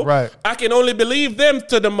don't know, I can only believe them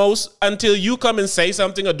to the most until you come and say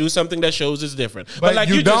something or do something that shows it's different. But like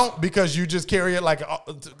you don't because you just carry it like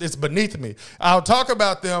it's beneath me. I'll talk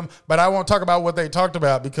about them, but I won't talk about what they talked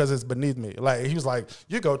about because it's beneath me. Like he was like,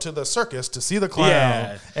 you go to the circus to see the clown.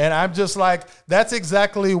 Yeah. And I'm just like, that's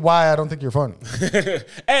exactly why I don't think you're funny.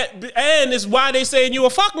 and it's why they saying you a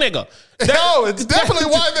fuck nigga. No, it's definitely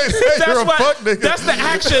why they say you're a fuck nigga. That's the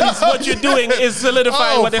actions. What you're doing is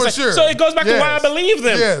solidifying what they say. Sure. So it goes back to why I believe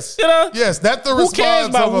them. Yes. You know? Yes, that's the response. Who cares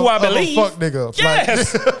about who I believe? Fuck nigga.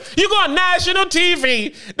 Yes. You go on national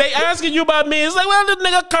TV, they asking you about me. It's like, well, this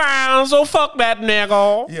nigga clown, so fuck that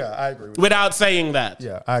nigga. Yeah, I agree with without saying that.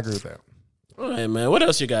 Yeah, I agree with that. All right, man. What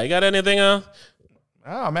else you got? You got anything else?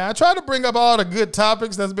 Oh, man, I try to bring up all the good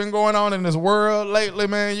topics that's been going on in this world lately,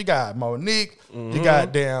 man. You got Monique. You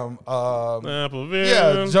got damn Appleville.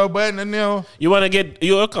 Yeah, Joe Budden and them. You want to get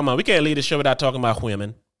come on, we can't leave the show without talking about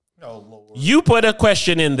women. Oh, Lord. You put a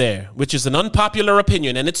question in there, which is an unpopular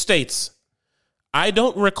opinion, and it states, I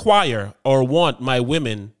don't require or want my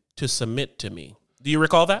women to submit to me. Do you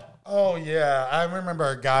recall that? Oh, yeah. I remember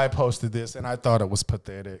a guy posted this, and I thought it was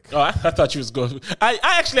pathetic. Oh, I thought you was going. I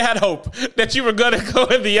actually had hope that you were going to go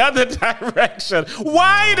in the other direction.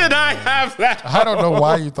 Why did I have that? I don't know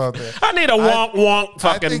why you thought that. I need a wonk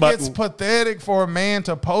fucking button. I think it's pathetic for a man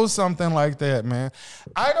to post something like that, man.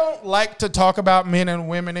 I don't like to talk about men and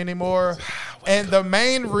women anymore. And the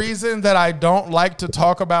main reason that I don't like to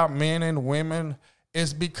talk about men and women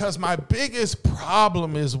is because my biggest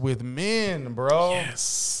problem is with men, bro.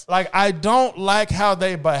 Yes. Like, I don't like how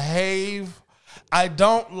they behave. I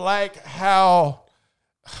don't like how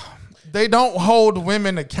they don't hold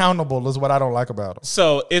women accountable is what I don't like about them.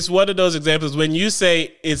 So it's one of those examples when you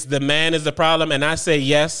say it's the man is the problem and I say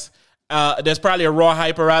yes, there's probably a raw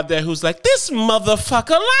hyper out there who's like, this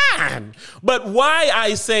motherfucker lying. But why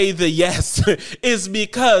I say the yes is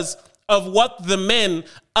because of what the men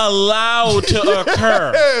allow to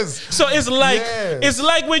occur. Yes. So it's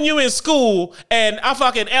like when you in school and I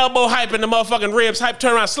fucking elbow hype and the motherfucking ribs hype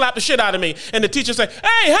turn around, slap the shit out of me, and the teacher say, hey,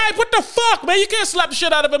 hype, what the fuck, man? You can't slap the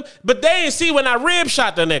shit out of him. But they ain't see when I rib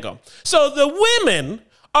shot the nigga. So the women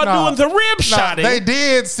are doing the rib shotting. They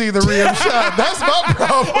did see the rib shot. That's my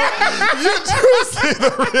problem. You do see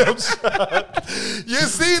the rib shot. You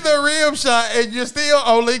see the rib shot, and you still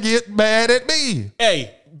only get mad at me.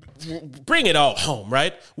 Hey, bring it all home,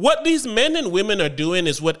 right? What these men and women are doing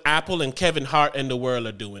is what Apple and Kevin Hart and the world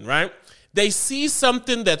are doing, right? They see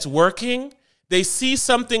something that's working. They see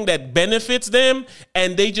something that benefits them,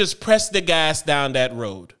 and they just press the gas down that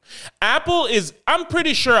road. Apple is, I'm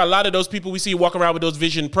pretty sure a lot of those people we see walking around with those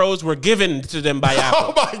Vision Pros were given to them by Apple.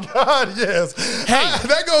 Oh my God, yes. Hey.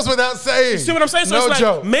 That goes without saying. You see what I'm saying? So no it's like,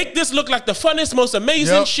 joke. make this look like the funnest, most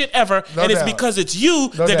amazing shit ever, No and it's doubt. because it's you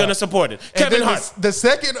they're going to support it. And Kevin then Hart. the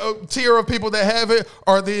second tier of people that have it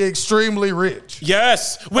are the extremely rich.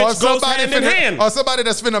 Yes, which goes hand in hand. Or somebody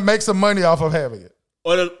that's finna make some money off of having it.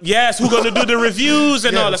 Yes, who's going to do the reviews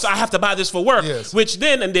and all that. Yes. So I have to buy this for work. Yes.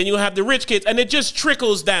 And then you have the rich kids, and it just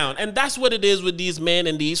trickles down. And that's what it is with these men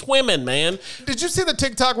and these women, man. Did you see the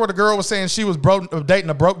TikTok where the girl was saying she was dating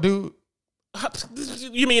a broke dude?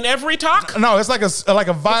 You mean every talk? No, it's like a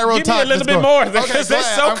viral Give talk. me a little bit more, because go it's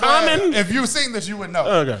ahead. so I'm glad. common. If you've seen this, you would know.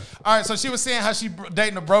 Okay. All right, so she was saying how she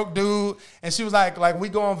dating a broke dude, and she was like we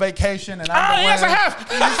go on vacation, and Yes, I have.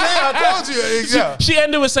 You see, I told you. Yeah. She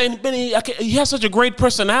ended with saying, Benny, he has such a great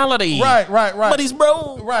personality. Right. But he's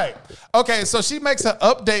broke. Right. Okay, so she makes an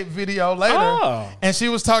update video later, and she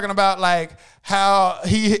was talking about like how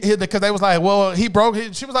he because they was like, well, he broke.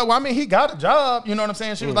 She was like, well, I mean, he got a job. You know what I'm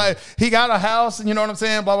saying? She was like, he got a house, and you know what I'm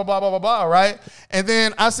saying? Blah, blah, blah, blah, blah, blah, right? And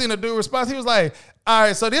then I seen a dude response. He was like, all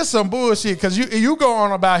right, so this some bullshit because you go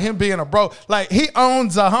on about him being a broke. Like, he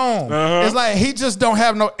owns a home. It's like he just don't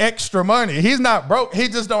have no extra money. He's not broke. He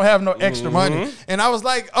just don't have no extra money. And I was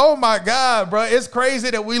like, oh, my God, bro. It's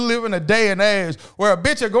crazy that we live in a day and age where a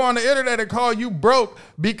bitch will go on the internet and call you broke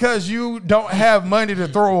because you don't have money to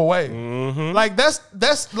throw away. Like, that's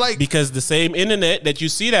like... Because the same internet that you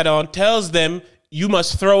see that on tells them you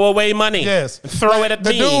must throw away money. Yes. Throw it at the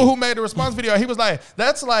me. dude who made the response video, he was like,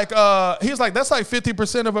 that's like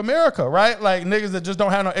 50% of America, right? Like niggas that just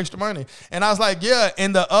don't have no extra money. And I was like, yeah,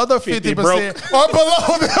 and the other 50% are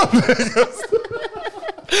below them niggas.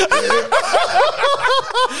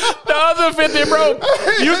 The other 50 broke.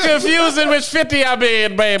 You confusing which 50 I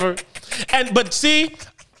mean, baby. But see,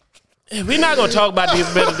 we're not gonna talk about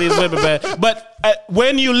these women, man. But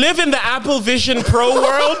when you live in the Apple Vision Pro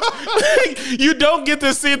world, you don't get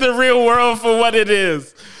to see the real world for what it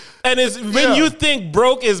is. And it's when you think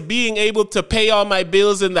broke is being able to pay all my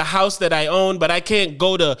bills in the house that I own, but I can't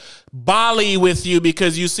go to Bali with you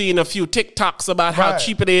because you've seen a few TikToks about how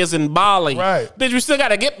cheap it is in Bali. Right. But you still got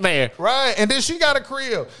to get there. Right. And then she got a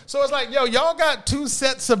crib. So it's like, yo, y'all got 2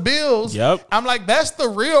 sets of bills. Yep. I'm like, that's the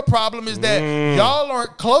real problem is that y'all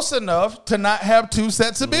aren't close enough to not have 2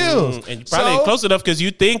 sets of bills. And you probably ain't close enough because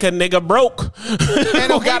you think a nigga broke. And if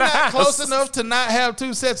we're got a not house. close enough to not have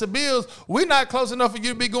 2 sets of bills, we're not close enough for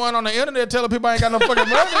you to be going on the internet telling people I ain't got no fucking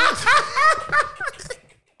money.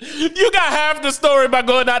 You got half the story by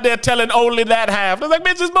going out there telling only that half. It's like,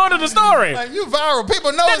 bitch, it's more to the story. Like, you viral.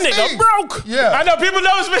 People know That it's nigga me. broke. Yeah. I know people know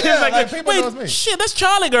it's me. Yeah, it's like people know it's me. shit, that's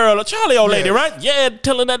Charlie girl or Charlie old lady, Yes. right? Yeah,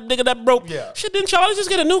 telling that nigga that broke. Yeah. Shit, didn't Charlie just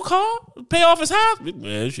get a new car? Pay off his house?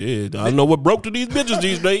 Man, shit, I don't know what broke to these bitches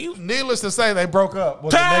these days. Needless to say, they broke up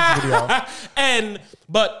with the next video.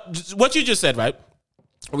 But what you just said, right?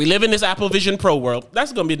 We live in this Apple Vision Pro world.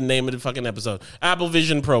 That's going to be the name of the fucking episode. Apple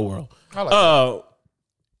Vision Pro world. I like that.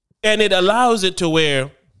 And it allows it to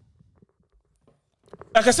where,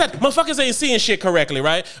 like I said, motherfuckers ain't seeing shit correctly,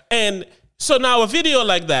 right? And so now a video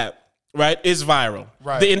like that, right, is viral.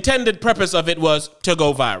 Right. The intended purpose of it was to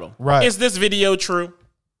go viral. Right. Is this video true?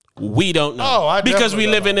 We don't know. Oh, I because we definitely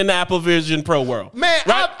live don't in an Apple Vision Pro world. Man,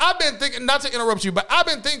 right? I've been thinking, not to interrupt you, but I've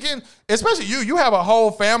been thinking, especially you have a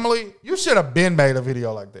whole family. You should have been made a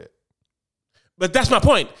video like that. But that's my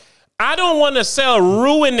point. I don't want to sell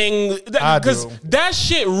ruining because do. that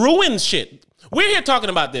shit ruins shit. We're here talking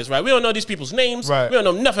about this, right? We don't know these people's names. Right. We don't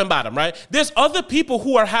know nothing about them, right? There's other people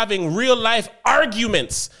who are having real life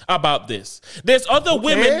arguments about this. There's other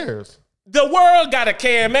women. Cares? The world gotta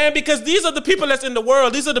care, man, because these are the people that's in the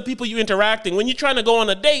world. These are the people you interacting. When you're trying to go on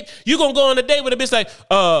a date, you're gonna go on a date with a bitch like,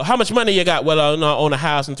 how much money you got? Well, no, I own a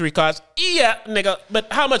house and 3 cars. Yeah, nigga,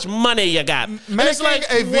 but how much money you got? And Making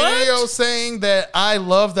a video saying that I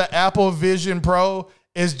love the Apple Vision Pro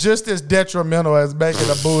is just as detrimental as making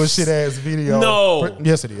a bullshit ass video. No.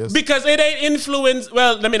 Yes, it is. Because it ain't influence.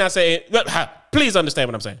 Well, let me not say it. Well, please understand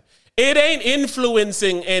what I'm saying. It ain't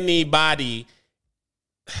influencing anybody.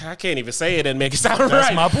 I can't even say it and make it sound right.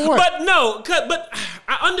 That's my point. But no, but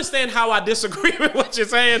I understand how I disagree with what you're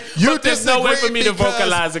saying, You but there's no way for me to disagree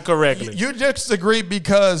vocalize it correctly. You disagree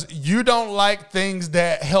because you don't like things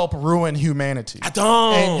that help ruin humanity. I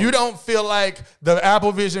don't. And you don't feel like the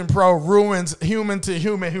Apple Vision Pro ruins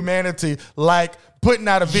human-to-human humanity like putting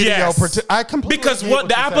out a video. Yes. I completely because get what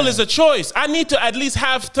the you're Apple saying. is a choice. I need to at least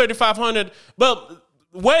have 3,500. Well,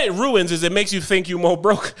 what it ruins is it makes you think you're more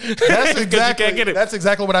broke. That's 'Cause exactly, you can't get it. that's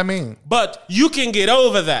exactly what I mean. But you can get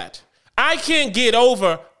over that. I can't get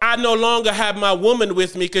over I no longer have my woman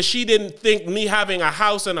with me because she didn't think me having a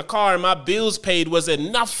house and a car and my bills paid was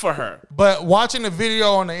enough for her. But watching the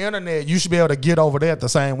video on the internet, you should be able to get over that the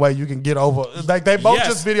same way you can get over. Like they both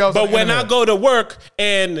just videos. But on the when internet. I go to work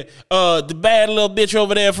and the bad little bitch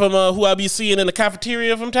over there from who I be seeing in the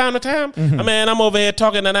cafeteria from time to time, man, I'm over here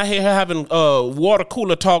talking and I hear her having water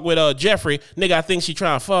cooler talk with Jeffrey. Nigga, I think she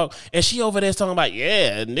trying to fuck. And she over there talking about,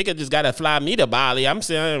 yeah, nigga just got to fly me to Bali. I'm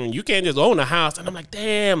saying, you can't just own a house. And I'm like,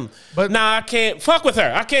 damn. But now I can't fuck with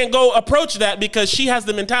her. I can't go approach that because she has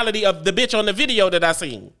the mentality of the bitch on the video that I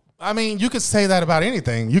seen. I mean, you could say that about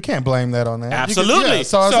anything. You can't blame that on that. Absolutely.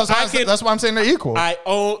 That's why I'm saying they're equal. I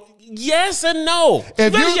own yes and no.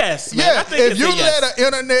 If you, yes, man. yeah, I think if it's you a yes. let an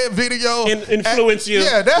internet video influence you,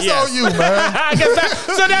 yeah, that's on you, man. I guess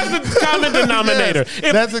so that's the common denominator.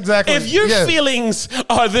 Yes, that's exactly. If your feelings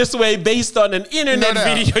are this way based on an internet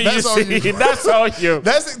video you see, that's on you.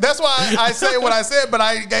 That's why I say what I said, but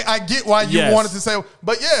I get why you wanted to say.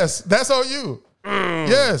 But yes, that's on you.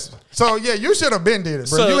 Yes. So yeah, you should have been did it,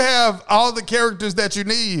 bro. So, you have all the characters that you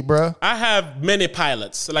need, bro. I have many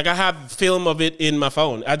pilots. Like I have film of it in my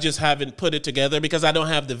phone. I just haven't put it together because I don't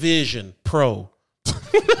have the Vision Pro.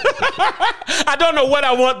 I don't know what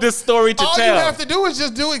I want this story to all tell. All you have to do is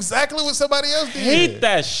just do exactly what somebody else did. Hate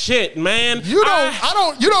that shit, man. You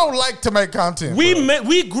don't like to make content.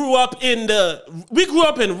 We grew up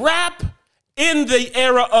in rap. In the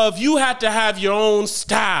era of you had to have your own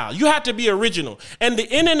style. You had to be original. And the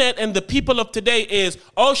internet and the people of today is,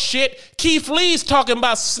 oh shit, Keith Lee's talking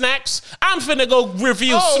about snacks. I'm finna go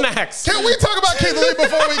review snacks. Can we talk about Keith Lee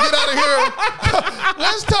before we get out of here?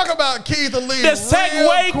 Let's talk about Keith Lee. The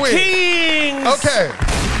Segway Kings. Okay.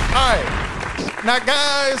 All right. Now,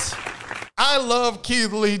 guys, I love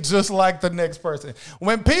Keith Lee just like the next person.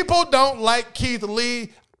 When people don't like Keith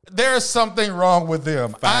Lee, there's something wrong with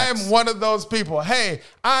them. Facts. I am one of those people. Hey,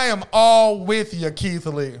 I am all with you, Keith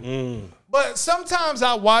Lee. But sometimes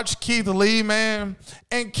I watch Keith Lee, man,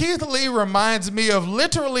 and Keith Lee reminds me of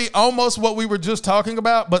literally almost what we were just talking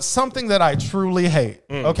about, but something that I truly hate,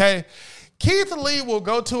 okay? Keith Lee will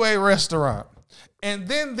go to a restaurant, and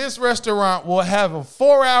then this restaurant will have a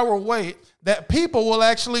 4-hour wait that people will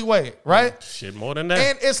actually wait, right? Shit, more than that.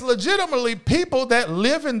 And it's legitimately people that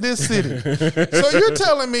live in this city. So you're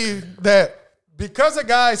telling me that because a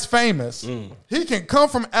guy's famous, he can come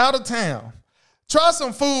from out of town, try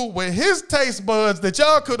some food with his taste buds that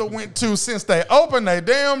y'all could have went to since they opened their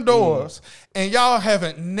damn doors, and y'all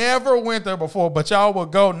haven't never went there before, but y'all will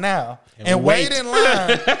go now and wait in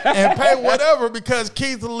line and pay whatever because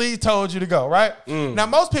Keith Lee told you to go, right? Now,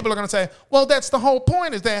 most people are going to say, well, that's the whole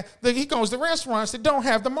point is that he goes to restaurants that don't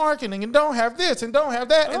have the marketing and don't have this and don't have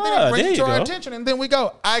that, and then it brings it to our attention, and then we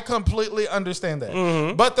go. I completely understand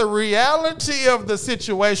that. But the reality of the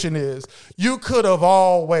situation is you could have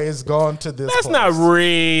always gone to this That's place. not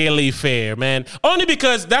really fair, man. Only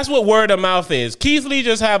because that's what word of mouth is. Keith Lee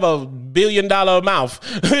just have a $1 billion mouth.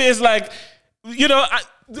 It's like, you know,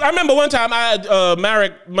 I remember one time I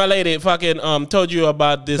married my lady. Fucking told you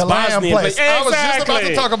about this the Bosnian lamb place. Exactly. I was just about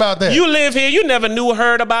to talk about that. You live here. You never knew,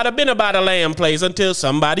 heard about it, been about a lamb place until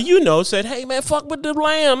somebody you know said, "Hey man, fuck with the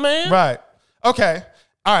lamb, man." Right. Okay.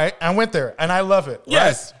 All right. I went there and I love it.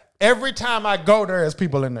 Yes. Right? Every time I go, there's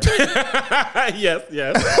people in there. Yes.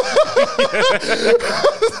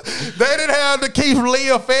 They didn't have the Keith Lee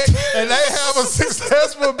effect, and they have a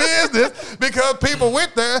successful business because people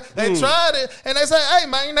went there, they tried it, and they say, "Hey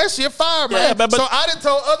man, that shit fire, man." Yeah, but so I done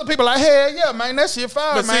told other people, like, "Hey, yeah, man, that shit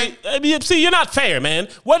fire, man." See, you're not fair, man.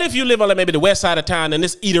 What if you live on like, maybe the west side of town and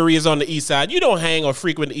this eatery is on the east side? You don't hang or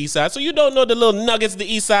frequent the east side, so you don't know the little nuggets the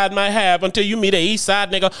east side might have until you meet a east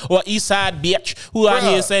side nigga or east side bitch who out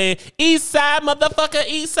here saying, "East side motherfucker,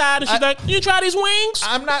 east side," and she's like, "You try these wings?"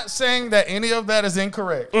 I'm not saying that any of that is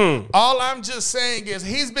incorrect. All I'm just saying is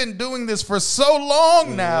he's been doing this for so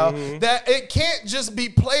long now that it can't just be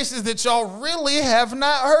places that y'all really have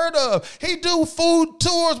not heard of. He do food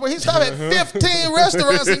tours where he stopped at 15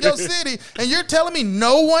 restaurants in your city, and you're telling me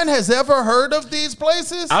no one has ever heard of these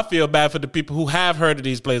places? I feel bad for the people who have heard of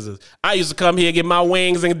these places. I used to come here, get my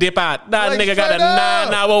wings, and dip out. That nigga got a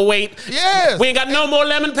 9-hour wait. Yes. We ain't got no more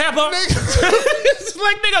lemon pepper.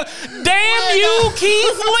 like, nigga, damn you,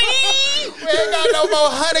 Keith Lee. We ain't got no more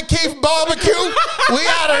Honey Keith barbecue. We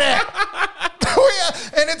out of there.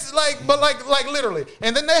 And it's like, but like literally.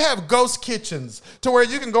 And then they have ghost kitchens to where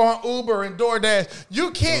you can go on Uber and DoorDash.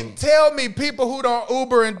 You can't tell me people who don't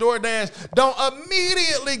Uber and DoorDash don't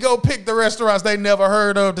immediately go pick the restaurants they never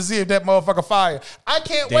heard of to see if that motherfucker fire. I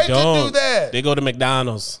can't wait to do that. They go to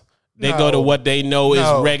McDonald's. They go to what they know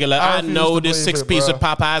is regular. I know this 6-piece of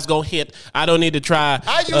Popeyes gonna hit. I don't need to try.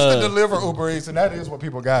 I used to deliver Uber Eats, and that is what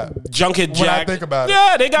people got. Junket Jack. When I think about it.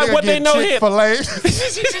 Yeah, they got what they know hit. Chick-fil-A.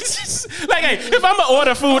 Like, hey, if I'm gonna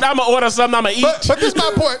order food, I'm gonna order something I'm gonna eat. But this is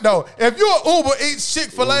my point, though. If you're Uber Eats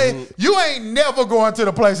Chick-fil-A, you ain't never going to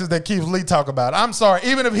the places that Keith Lee talk about. I'm sorry,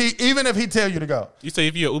 even if he tell you to go. You say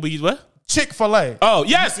if you're Uber Eats what? Chick-fil-A. Oh,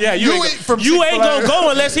 yes, yeah. You eat from you Chick-fil-A. ain't gonna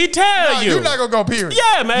go unless he tell you. You're not gonna go, period.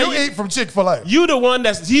 Yeah, man. You eat from Chick-fil-A. You the one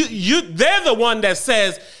they're the one that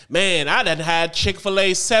says, man, I done had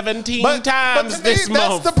Chick-fil-A 17 times this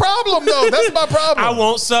month. That's the problem, though. That's my problem. I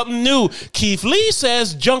want something new. Keith Lee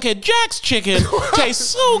says Junket Jack's chicken tastes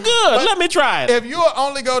so good. Let me try it. If you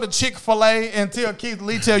only go to Chick-fil-A until Keith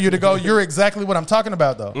Lee tell you to go, you're exactly what I'm talking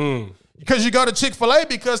about, though. Because you go to Chick-fil-A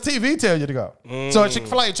because TV tell you to go. So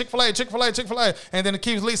Chick-fil-A, Chick-fil-A, Chick-fil-A, Chick-fil-A. And then the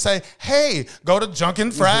Keith Lee say, hey, go to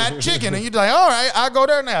Junkin' Fried Chicken. And you're like, all right, I'll go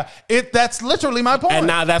there now. That's literally my point. And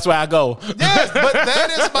now that's where I go. Yes, but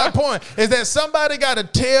that is my point. Is that somebody got to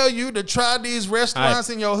tell you to try these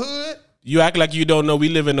restaurants in your hood? You act like you don't know we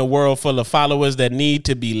live in a world full of followers that need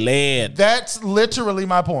to be led. That's literally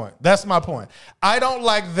my point. That's my point. I don't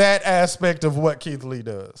like that aspect of what Keith Lee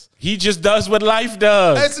does. He just does what life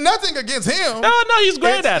does. It's nothing against him. No, he's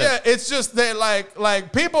great at it. Yeah, it's just that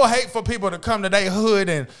like people hate for people to come to their hood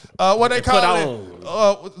and what they call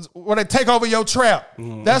it, when they take over your trap.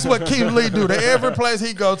 That's what Keith Lee do to every place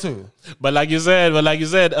he go to. But like you said,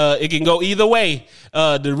 it can go either way.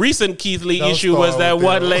 The recent Keith Lee issue was that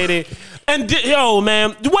one lady. And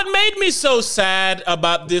man, what made me so sad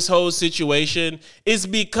about this whole situation is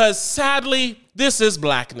because sadly, this is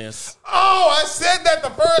blackness. Oh, I said that the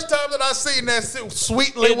first time that I seen that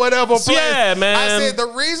Sweetly whatever place. Yeah, man. I said the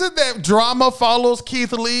reason that drama follows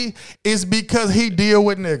Keith Lee is because he deal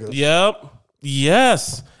with niggas. Yep.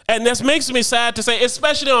 Yes. And this makes me sad to say,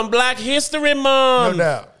 especially on Black History Month. No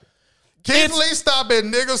doubt. Keith Lee stop at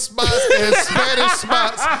nigga spots and Spanish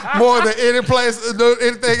spots more than any place,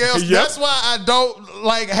 anything else. Yep. That's why I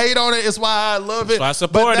don't hate on it. It's why I love it. So I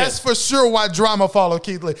support that's for sure why drama follows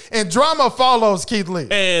Keith Lee. And drama follows Keith Lee.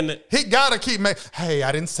 And he gotta keep making, hey,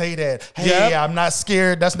 I didn't say that. Hey, I'm not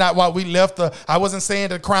scared. That's not why we left. I wasn't saying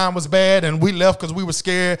the crime was bad and we left because we were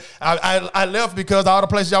scared. I left because all the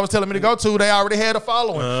places y'all was telling me to go to, they already had a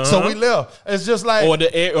following. So we left. It's just like, or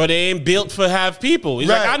they ain't built for have people. He's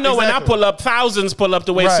like, I know when I pull up, thousands pull up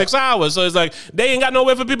to wait 6 hours. So it's like they ain't got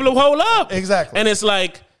nowhere for people to hold up. Exactly. And it's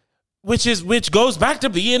like, which goes back to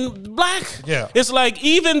being black. Yeah. It's like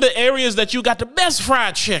even the areas that you got the best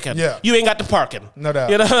fried chicken, you ain't got the parking. No doubt.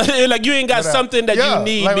 You know, like you ain't got something that you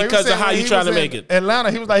need because of how you trying to make it.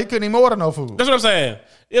 Atlanta, he was like, he couldn't even order no food. That's what I'm saying.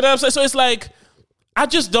 You know what I'm saying? So it's like, I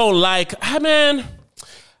just don't like, man.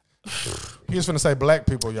 He was finna say black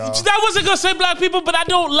people, y'all. I wasn't gonna say black people, but I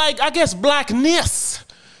don't like, I guess, blackness.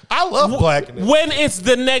 I love blackness. When it's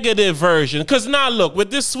the negative version. Because now look,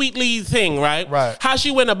 with this Sweetly thing, right? How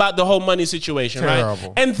she went about the whole money situation, Terrible.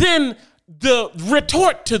 Right? And then the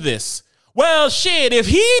retort to this. Well, shit, if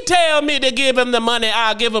he tell me to give him the money,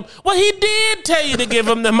 I'll give him. Well, he did tell you to give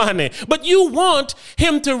him the money. But you want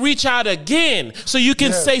him to reach out again so you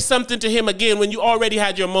can say something to him again when you already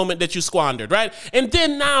had your moment that you squandered, right? And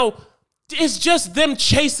then now, it's just them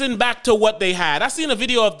chasing back to what they had. I seen a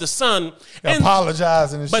video of the son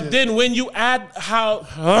apologizing and shit. But then when you add how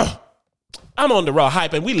I'm on the raw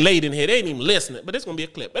hype and we late in here, they ain't even listening. But it's gonna be a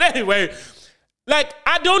clip. But anyway, like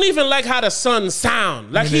I don't even like how the son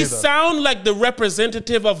sound. Like he sound like the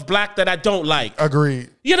representative of black that I don't like. Agreed.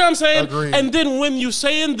 You know what I'm saying? Agreed. And then when you're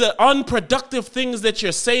saying the unproductive things that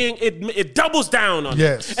you're saying, it doubles down on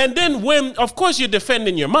it. And then when, of course, you're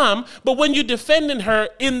defending your mom, but when you're defending her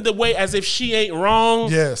in the way as if she ain't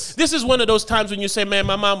wrong, this is one of those times when you say, man,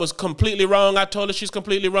 my mom was completely wrong. I told her she's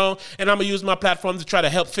completely wrong, and I'm going to use my platform to try to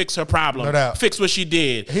help fix her problem. No doubt. Fix what she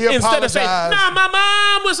did. Instead of saying, nah, my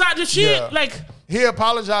mom was out of shit. Like, he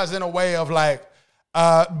apologized in a way of like,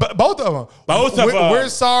 but both of them. We're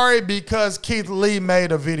sorry because Keith Lee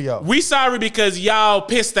made a video. We sorry because y'all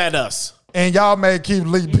pissed at us. And y'all made Keith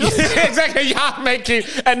Lee pissed. Exactly. Y'all make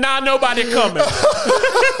Keith, and now nobody coming.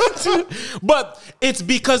 But it's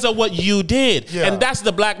because of what you did. Yeah. And that's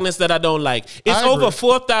the blackness that I don't like. It's over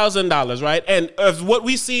 $4,000, right? And of what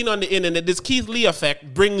we've seen on the internet, this Keith Lee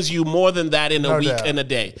effect brings you more than that in a week and a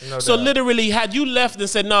day. So literally, had you left and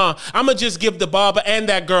said, nah, I'm going to just give the barber and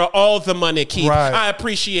that girl all the money, Keith. Right. I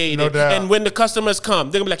appreciate it. Doubt. And when the customers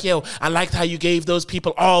come, they're going to be like, yo, I liked how you gave those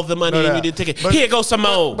people all the money and you didn't take it. Here goes some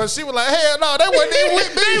more. But she was like, hell no, they wasn't even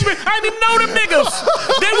with me. I didn't even know them niggas.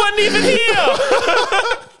 They wasn't even here.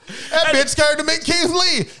 That bitch came to meet Keith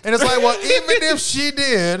Lee. And it's like, well, even if she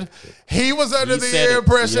did, he was under the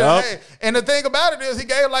impression. Hey, and the thing about it is he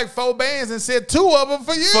gave like 4 bands and said 2 of them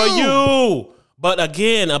for you. For you. But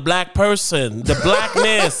again, a black person, the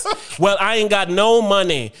blackness. Well, I ain't got no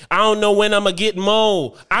money. I don't know when I'm going to get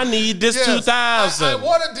more. I need this 2,000. I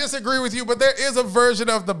want to disagree with you, but there is a version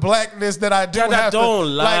of the blackness that I do have don't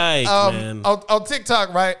like, man. On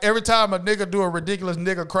TikTok, right? Every time a nigga do a ridiculous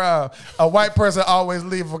nigga crime, a white person always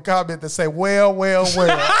leave a comment that say, well. And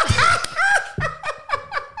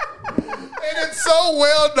it's so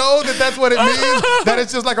well known that that's what it means, that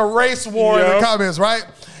it's just like a race war in the comments, right?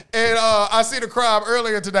 And I see the crime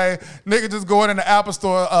earlier today. Nigga just going in the Apple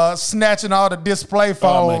store, snatching all the display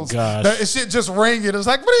phones. Oh my gosh! The shit just ringing. It's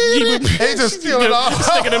like, he just stealing it all,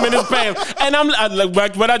 sticking them in his pants. And I'm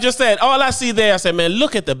like what I just said. All I see there, I said, man,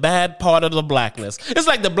 look at the bad part of the blackness. It's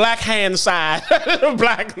like the black hand side of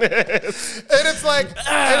blackness. And it's like,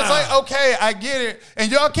 okay, I get it.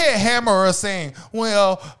 And y'all can't hammer us saying,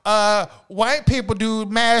 well, white people do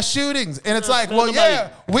mass shootings. And it's like, well, yeah,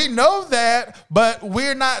 we know that, but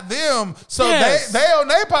we're not them. So they on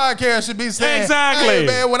their podcast should be saying, exactly. Hey,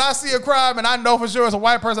 man, when I see a crime and I know for sure it's a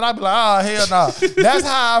white person, I'll be like, oh, hell no. That's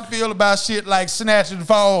how I feel about shit like snatching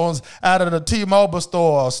phones out of the T-Mobile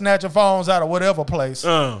store, or snatching phones out of whatever place.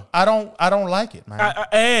 I don't like it, man.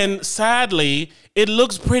 And sadly, it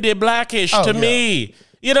looks pretty blackish to me.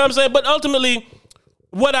 You know what I'm saying? But ultimately,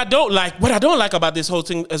 what I don't like about this whole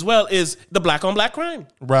thing as well is the black on black crime.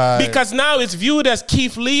 Right. Because now it's viewed as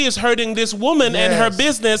Keith Lee is hurting this woman and her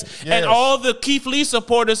business, and all the Keith Lee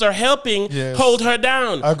supporters are helping hold her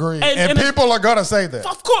down. Agreed. And people are going to say that.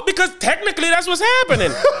 Of course, because technically that's what's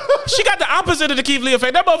happening. She got the opposite of the Keith Lee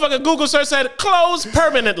effect. That motherfucker Google search said closed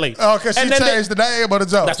permanently. Oh, because she changed the name of the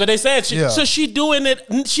joke. That's what they said. So she doing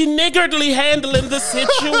it, she niggardly handling the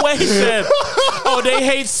situation. Oh, they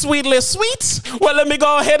hate sweetless sweets? Well, let me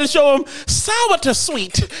go ahead and show them sour to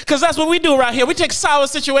sweet, because that's what we do right here. We take sour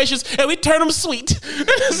situations and we turn them sweet.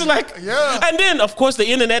 It's like, and then of course the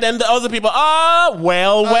internet and the other people, well.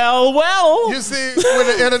 You see when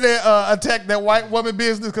the internet attacked that white woman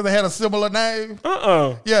business because they had a similar name?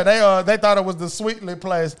 Yeah, they thought it was the Sweetly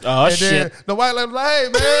place. Oh, and shit. Then the white lady was like, hey,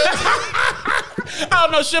 man. I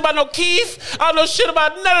don't know shit about no Keith. I don't know shit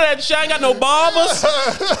about none of that shit. I ain't got no barbers.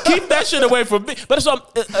 Keep that shit away from me. But so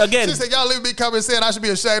again, she said, y'all leave me come and saying I should be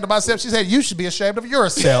ashamed of myself. She said, you should be ashamed of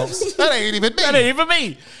yourselves. That ain't even me. That ain't even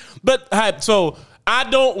me. But so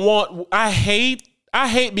I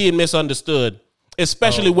hate being misunderstood,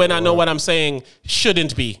 especially when I know what I'm saying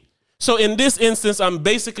shouldn't be. So in this instance, I'm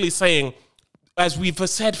basically saying, as we've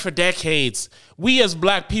said for decades, we as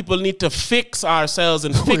black people need to fix ourselves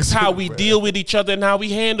and fix how we deal with each other and how we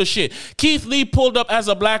handle shit. Keith Lee pulled up as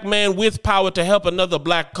a black man with power to help another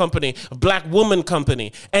black company, a black woman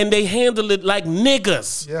company, and they handled it like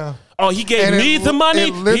niggas. Yeah. Oh, he gave me the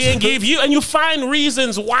money, he didn't give you. And you find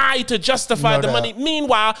reasons why to justify the money.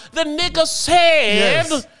 Meanwhile, the nigga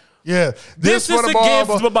said... Yeah, this is a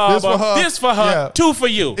gift for Barbara. This for her. 2 for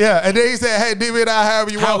you. Yeah, and then he said, "Hey, divvy it out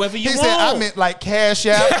however you want." He said, "I meant like cash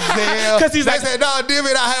out." Because they said, "No, divvy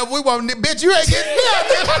it out however we want." Bitch, you ain't getting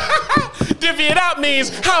nothing. Divvy it out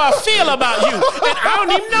means how I feel about you, and I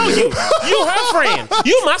don't even know you. You her friend.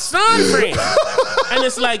 You my son friend. And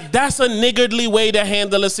it's like that's a niggardly way to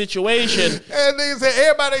handle a situation. And they said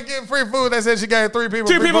everybody getting free food. They said she gave 3 people.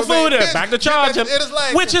 3 people food. Back to charge him,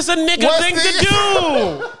 which is a nigga thing to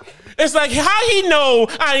do. It's like how he know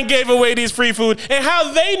I ain't gave away these free food and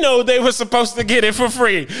how they know they were supposed to get it for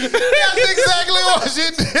free. That's exactly what you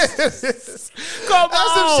did. That's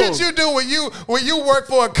some shit you do when you work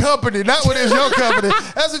for a company, not when it's your company.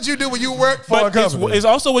 That's what you do when you work for a company. It's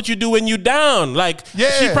also what you do when you down. Like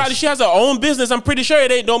she has her own business. I'm pretty sure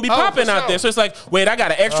it don't be popping out there. So it's like, wait, I got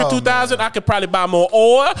an extra 2,000. I could probably buy more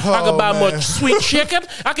oil. I could buy more sweet chicken.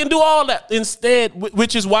 I can do all that instead,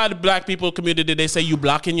 which is why the black people community, they say you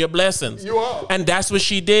blocking your blessings. You are. And that's what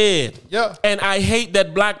she did. Yeah. And I hate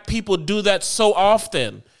that black people do that so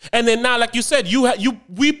often. And then now, like you said,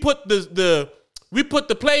 we put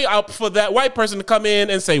the play out for that white person to come in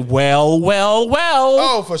and say, well.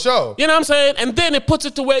 Oh, for sure. You know what I'm saying? And then it puts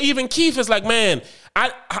it to where even Keith is like, man,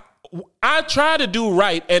 I try to do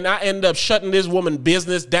right, and I end up shutting this woman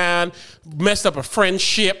business down, messed up her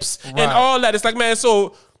friendships, and all that. It's like, man,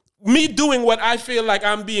 so me doing what I feel like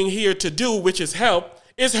I'm being here to do, which is help,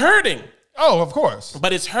 is hurting. Oh, of course.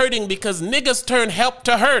 But it's hurting because niggas turn help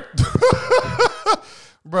to hurt.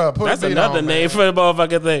 Bro, that's another name for the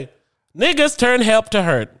motherfucking thing. Niggas turn help to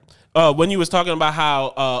hurt. When you was talking about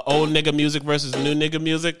how old nigga music versus new nigga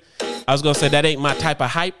music, I was gonna say that ain't my type of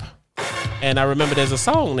hype. And I remember there's a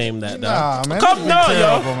song named that. Nah, man. Come no,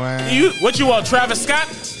 terrible, yo. Man. What you want, Travis Scott?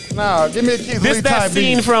 Nah, give me a Keith This Lee that type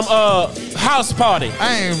scene beat. from House Party.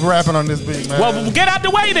 I ain't rapping on this beat, man. Well, get out the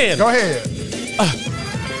way then. Go ahead.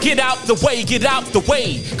 Get out the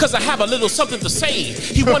way, cause I have a little something to say.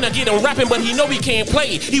 He wanna get him rapping, but he know he can't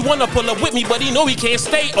play. He wanna pull up with me, but he know he can't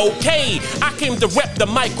stay okay. I came to rep the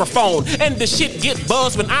microphone, and the shit get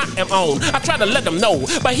buzzed when I am on. I try to let him know,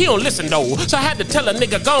 but he don't listen though. So I had to tell a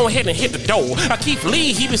nigga, go ahead and hit the door. Keith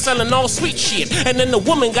Lee, he be selling all sweet shit. And then the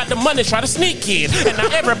woman got the money, try to sneak it. And now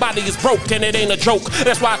everybody is broke, and it ain't a joke.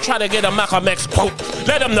 That's why I try to get a Malcolm X quote.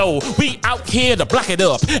 Let him know, we out here to black it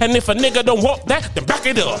up. And if a nigga don't want that, then black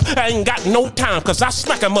it up. I ain't got no time, cause I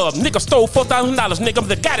smack him up. Nigga stole $4,000, nigga,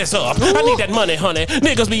 the gat is up. I need that money, honey.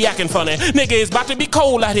 Niggas be acting funny. Nigga, it's about to be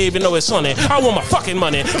cold out here even though it's sunny. I want my fucking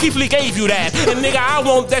money. Keith Lee gave you that. And nigga, I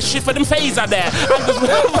want that shit for them phase out there. This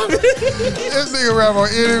nigga rap on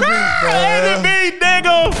any beat, man. Any beat,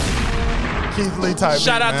 nigga. Keith Lee type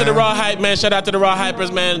Shout beat, out man. to the Raw Hype, man. Shout out to the Raw Hypers,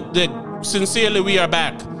 man. Sincerely, we are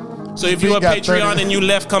back. So if you're a Patreon and you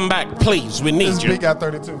left, come back, please. We need this you. beat got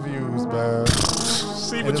 32 views, man.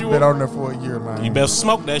 See what It's you been want. on there for a year, man. You better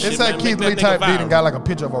smoke that shit, It's that man. Keith Make Lee that type nigga beat and viral. got like a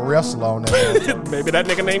picture of a wrestler on there. Maybe that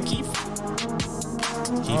nigga named Keith.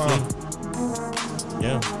 Keith Lee.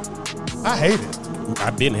 Yeah. I hate it.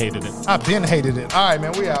 I've been hated it. I've been hated it. All right,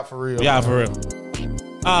 man. We out for real. Yeah, man. for real.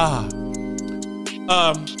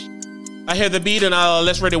 I hear the beat and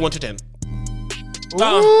let's rate it 1 to 10.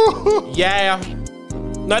 Ooh. Yeah.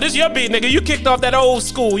 Now this your beat, nigga. You kicked off that old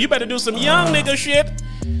school. You better do some young nigga shit.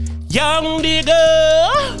 Young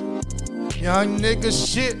nigga. Young nigga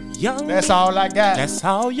shit. Young. That's all I got. That's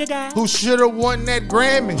all you got. Who should have won that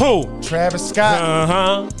Grammy? Who? Travis Scott.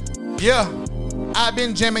 Uh-huh. Yeah. I've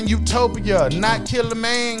been jamming Utopia, not Killer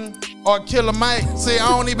Man or Killer Mike. See, I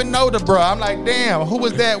don't even know the bro. I'm like, damn, who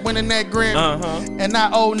was that winning that Grammy? Uh-huh. And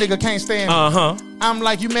that old nigga can't stand me. Uh-huh. I'm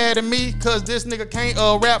like, you mad at me? Cause this nigga can't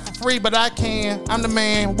rap for free, but I can. I'm the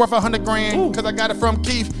man, worth $100 grand. Cause I got it from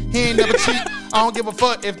Keith. He ain't never cheat. I don't give a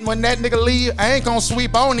fuck. If when that nigga leave, I ain't gonna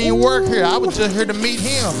sweep. I don't even work here. I was just here to meet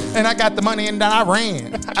him. And I got the money and then I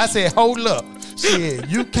ran. I said, hold up. Shit,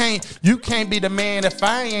 you can't be the man if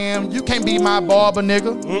I am. You can't be my barber,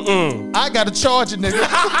 nigga. I gotta charge you, nigga.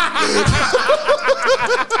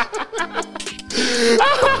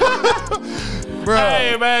 Bro.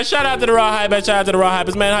 Hey, man, shout out to the Raw Hype, man. Shout out to the Raw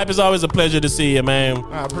Hypers, man. Hype is always a pleasure to see you, man.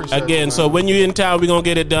 I appreciate Again, it, so when you in town, we gonna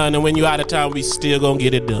get it done. And when you out of town, we still gonna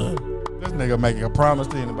get it done. This nigga making a promise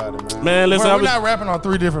to anybody, man. Man, listen, Bro, I we're was- not rapping on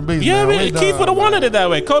 3 different beats, Yeah, man. man, We Keith done, would have man. wanted it that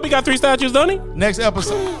way. Kobe got 3 statues, don't he? Next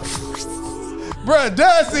episode. Bro,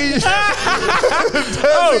 Dusty.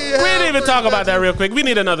 Oh, we didn't even talk about that real quick. We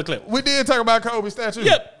need another clip. We did talk about Kobe statue.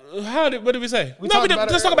 Yep. What did we say? talked about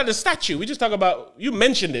Let's it. talk about the statue. We just talk about, you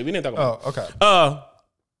mentioned it. We didn't talk about Oh, okay.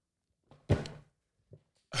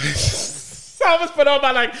 I was put on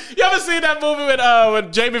by like, you ever seen that movie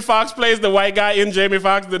when Jamie Foxx plays the white guy in Jamie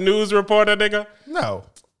Foxx, the news reporter nigga? No.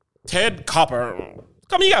 Ted Copper.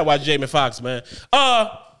 Come on, you gotta watch Jamie Foxx, man.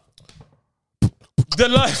 The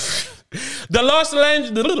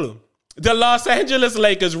Los Angeles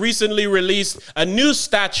Lakers recently released a new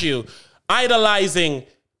statue idolizing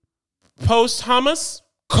posthumous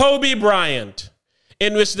Kobe Bryant,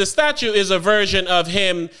 in which the statue is a version of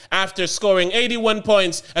him after scoring 81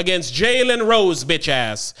 points against Jalen Rose bitch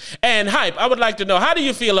ass. And Hype, I would like to know, how do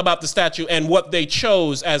you feel about the statue and what they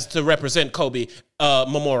chose as to represent Kobe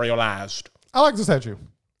memorialized? I like the statue.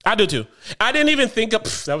 I do too. I didn't even think of,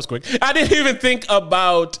 that was quick. I didn't even think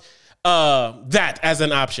about that as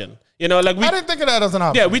an option. You know, like I didn't think of that as an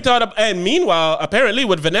option. yeah, we thought of, and meanwhile, apparently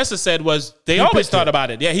what Vanessa said was they always thought about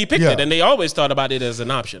it. Yeah, he picked it, and they always thought about it as an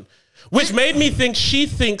option. Which made me think she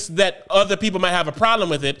thinks that other people might have a problem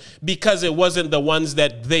with it because it wasn't the ones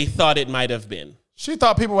that they thought it might have been. She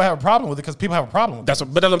thought people would have a problem with it because people have a problem with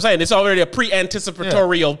it. But that's what I'm saying. It's already a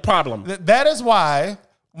pre-anticipatory problem. That is why,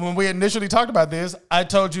 when we initially talked about this, I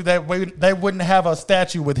told you that they wouldn't have a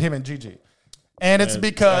statue with him and Gigi. And it's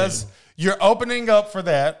because you're opening up for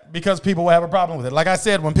that because people will have a problem with it. Like I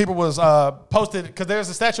said, when people was posted, because there's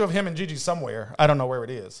a statue of him and Gigi somewhere. I don't know where it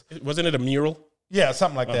is. Wasn't it a mural? Yeah,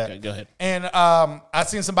 something like that. Okay, go ahead. And I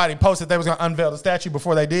seen somebody post that they was going to unveil the statue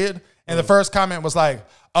before they did. And the first comment was like,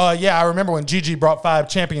 yeah, I remember when Gigi brought 5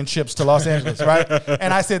 championships to Los Angeles, right?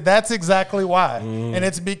 And I said, that's exactly why. And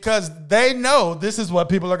it's because they know this is what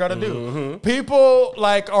people are going to do. People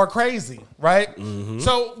are crazy, right?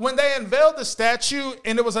 So when they unveiled the statue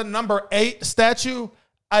and it was a number 8 statue,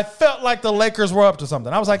 I felt like the Lakers were up to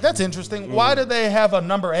something. I was like, that's interesting. Why do they have a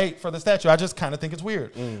number 8 for the statue? I just kind of think it's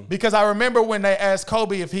weird. Because I remember when they asked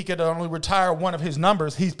Kobe if he could only retire one of his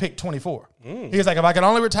numbers, he picked 24. He was like, if I could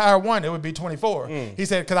only retire one, it would be 24. He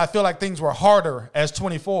said, because I feel like things were harder as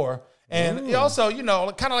 24. And he also, kind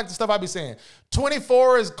of like the stuff I be saying,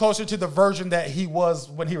 24 is closer to the version that he was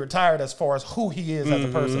when he retired as far as who he is as a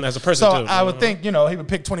person. As a person, so too. I would think, he would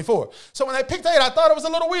pick 24. So when they picked 8, I thought it was a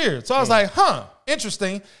little weird. So I was like,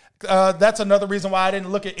 interesting. That's another reason why I didn't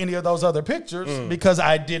look at any of those other pictures because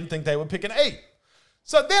I didn't think they would pick an 8.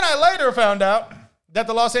 So then I later found out that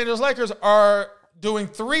the Los Angeles Lakers are doing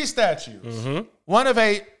 3 statues. One of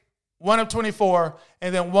 8, one of 24,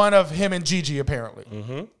 and then one of him and Gigi apparently.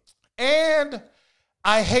 And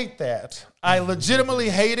I hate that. I legitimately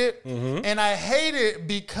hate it. And I hate it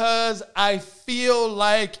because I feel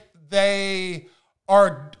like they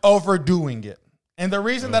are overdoing it. And the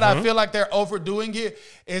reason that I feel like they're overdoing it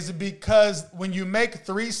is because when you make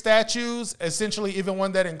 3 statues, essentially even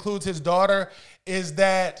one that includes his daughter, is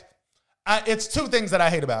that it's 2 things that I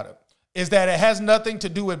hate about it. Is that it has nothing to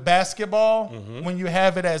do with basketball when you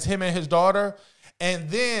have it as him and his daughter. And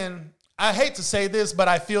then, I hate to say this, but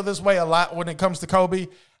I feel this way a lot when it comes to Kobe.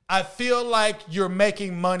 I feel like you're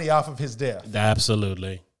making money off of his death.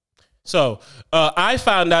 Absolutely. So I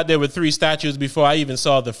found out there were 3 statues before I even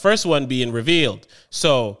saw the first one being revealed.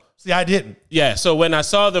 So see, I didn't. Yeah. So when I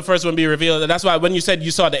saw the first one be revealed, that's why when you said you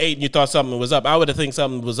saw the 8 and you thought something was up, I would have think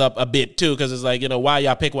something was up a bit too, because it's like, why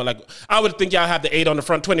y'all pick one? Like I would think y'all have the 8 on the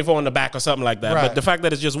front, 24 on the back, or something like that. Right. But the fact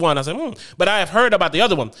that it's just one, I said, But I have heard about the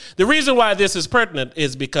other one. The reason why this is pertinent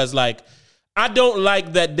is because I don't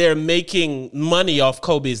like that they're making money off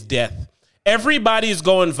Kobe's death. Everybody's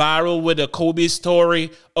going viral with a Kobe story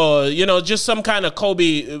or, just some kind of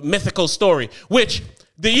Kobe mythical story, which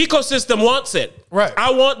the ecosystem wants it. Right.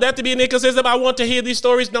 I want that to be an ecosystem. I want to hear these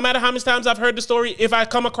stories. No matter how many times I've heard the story, if I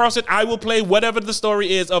come across it, I will play whatever the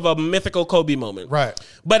story is of a mythical Kobe moment. Right.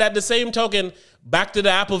 But at the same token, back to the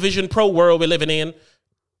Apple Vision Pro world we're living in,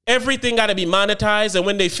 everything got to be monetized, and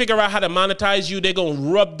when they figure out how to monetize you, they're going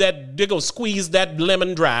to squeeze that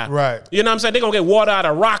lemon dry. Right. You know what I'm saying? They're going to get water out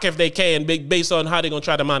of rock if they can, based on how they're going to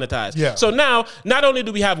try to monetize. Yeah. So now, not only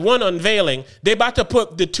do we have one unveiling, they're about to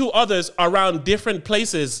put the 2 others around different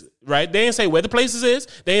places, right? They ain't say where the places is.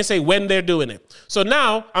 They ain't say when they're doing it. So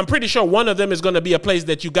now, I'm pretty sure one of them is going to be a place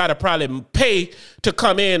that you got to probably pay to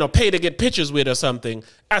come in or pay to get pictures with or something.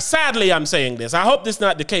 Sadly, I'm saying this. I hope this is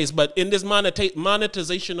not the case, but in this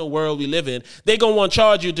monetizational world we live in, they're going to want to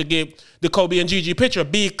charge you to get the Kobe and Gigi picture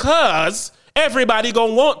because everybody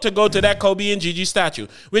going to want to go to that Kobe and Gigi statue,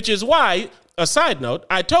 which is why, a side note,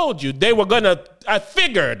 I told you I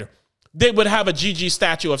figured they would have a Gigi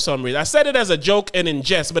statue of some reason. I said it as a joke and in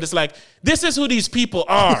jest, but it's like, this is who these people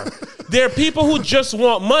are. They're people who just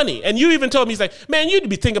want money. And you even told me, he's like, man, you'd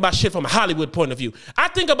be thinking about shit from a Hollywood point of view. I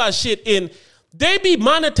think about shit they be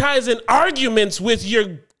monetizing arguments with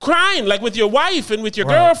your crying, like with your wife and with your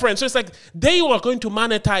girlfriend. So it's like, they are going to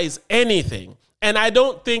monetize anything. And I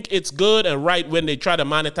don't think it's good and right when they try to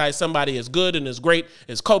monetize somebody as good and as great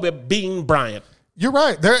as Kobe Bean Bryant. You're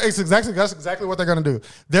right. That's exactly what they're going to do.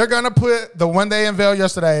 They're going to put the one they unveiled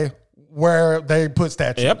yesterday where they put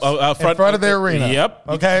statues in front of the arena. Yep.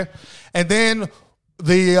 Okay. And then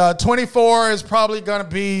the 24 is probably going to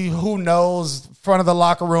be, who knows, front of the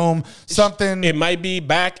locker room, something. It might be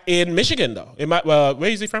back in Michigan, though. It might. Where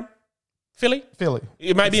is he from? Philly?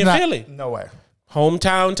 It might be in Philly. No way.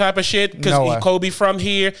 Hometown type of shit, because Kobe from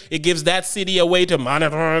here, it gives that city a way to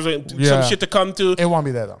monetize some shit to come to. It won't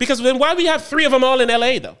be that though. Because then why we have 3 of them all in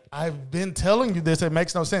LA though? I've been telling you this. It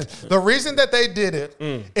makes no sense. The reason that they did it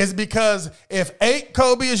is because if 8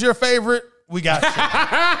 Kobe is your favorite, we got you.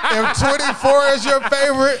 If 24 is your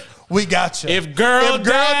favorite, we got you. If girl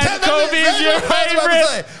dad Kobe is your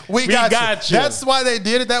favorite, we got you. That's why they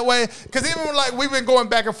did it that way. Because even we've been going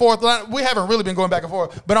back and forth. We haven't really been going back and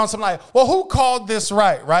forth. But on some who called this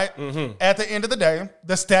right? Mm-hmm. At the end of the day,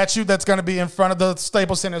 the statue that's going to be in front of the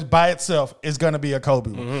Staples Center by itself is going to be a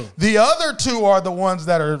Kobe. Mm-hmm. The other 2 are the ones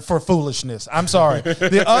that are for foolishness. I'm sorry.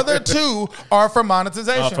 The other 2 are for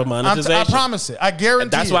monetization. I promise it. I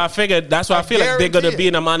guarantee That's why I figured. That's why I feel like they're going to be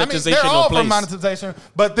in a monetization they're all place. For monetization,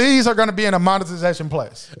 but these are going to be in a monetization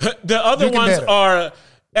place. The other ones are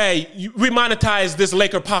hey, we monetize this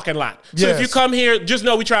Laker parking lot. So if you come here, just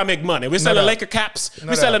know we try to make money. We're selling Laker caps.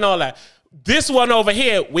 We're selling all that. This one over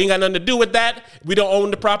here, we ain't got nothing to do with that. We don't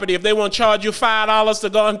own the property. If they want to charge you $5 to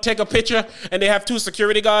go and take a picture and they have 2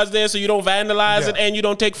 security guards there so you don't vandalize it and you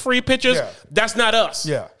don't take free pictures, that's not us.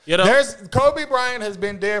 Yeah. You know? Kobe Bryant has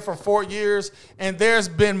been dead for 4 years, and there's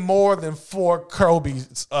been more than 4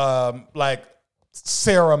 Kobe's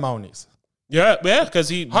ceremonies. Yeah, because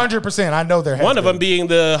he 100%. I know there has one of them being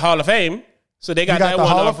the Hall of Fame. So they got that the one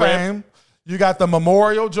Hall of Fame. You got the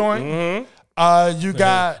memorial joint. Mm-hmm. You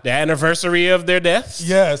got the anniversary of their deaths.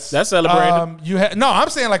 Yes, that's celebrated. I'm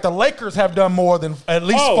saying like the Lakers have done more than at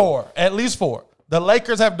least 4. At least 4. The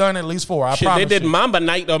Lakers have done at least 4. I promise. They did Mamba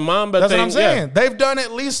Night or Mamba. That's what I'm saying. Yeah. They've done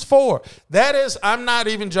at least 4. That is, I'm not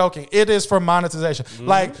even joking. It is for monetization. Mm-hmm.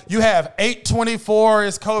 Like you have 8/24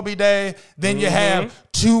 is Kobe Day. Then you have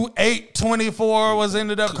 2/8/24 was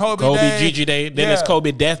ended up Kobe Day. Gigi Day. Then it's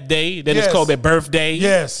Kobe Death Day. Then it's Kobe Birthday.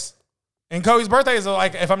 Yes. And Kobe's birthday is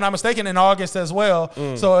like, if I'm not mistaken, in August as well.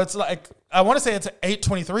 So it's like, I want to say it's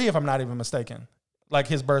 8/23 if I'm not even mistaken. Like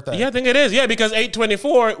his birthday. Yeah, I think it is. Yeah, because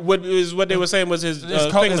 8/24 is what they were saying was his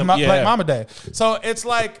Black Mama Day. So it's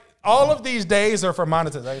like all of these days are for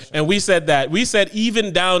monetization. And we said that. We said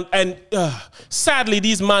even down, and sadly,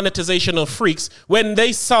 these monetizational freaks, when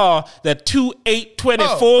they saw that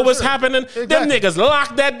 2/8/24 was happening, them niggas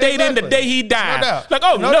locked that date in the day he died. No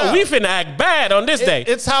doubt. Like, we finna act bad on this day.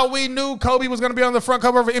 It's how we knew Kobe was going to be on the front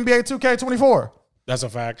cover of NBA 2K24. That's a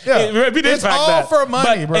fact. Yeah, we did it's fact all that. For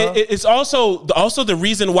money, bro. It's also the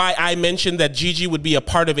reason why I mentioned that Gigi would be a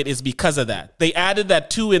part of it is because of that. They added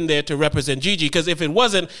that 2 in there to represent Gigi, because if it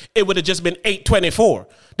wasn't, it would have just been 8/24.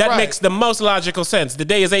 That makes the most logical sense. The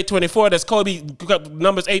day is 8/24. That's Kobe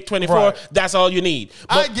numbers 8/24. Right. That's all you need.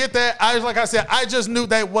 I get that. I just knew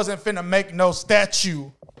they wasn't finna make no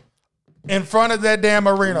statue in front of that damn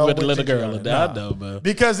arena with the little girl. I know, man.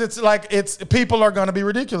 Because it's people are gonna be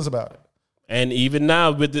ridiculous about it. And even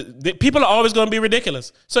now, with the people are always going to be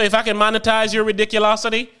ridiculous. So if I can monetize your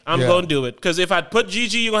ridiculosity, I'm going to do it. Because if I put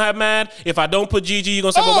Gigi, you're going to have mad. If I don't put Gigi, you're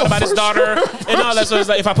going to say, well, what about his daughter? And all that. So it's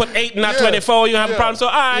like, if I put 8 and not 24, you're going to have a problem. So,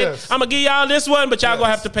 all right, I'm going to give y'all this one, but y'all going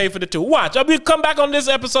to have to pay for the 2. Watch. I'll come back on this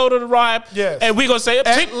episode of The Raw App, and we're going to say,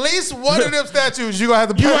 at least one of them statues you're going to have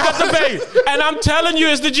to pay. You have to pay. And I'm telling you,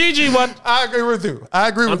 it's the Gigi one. I agree with you.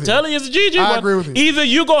 I'm telling you, it's the Gigi one. I agree with you. Either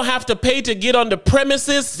you're going to have to pay to get on the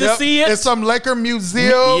premises to see it. It's some Laker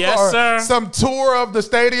museum. Or some tour of the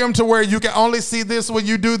stadium to where you can only see this when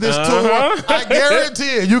you do this tour. I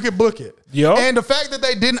guarantee you can book it. Yep. And the fact that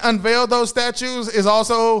they didn't unveil those statues is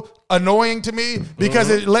also annoying to me, because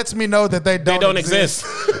it lets me know that they don't exist.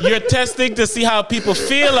 You're testing to see how people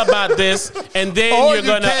feel about this, and then you're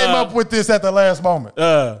going to came up with this at the last moment.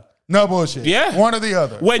 No bullshit. Yeah. One or the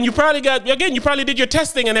other. When you probably did your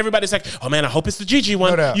testing and everybody's like, oh man, I hope it's the Gigi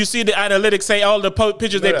one. No, you see the analytics say all the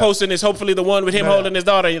pictures they posting is hopefully the one with him holding his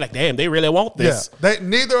daughter. You're like, damn, they really want this. Yeah.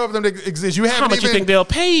 Neither of them exist. How much you think they'll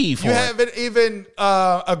pay for it? You haven't even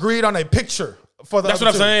agreed on a picture for the That's what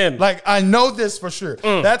I'm saying. Like, I know this for sure.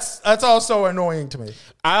 That's also annoying to me.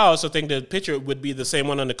 I also think the picture would be the same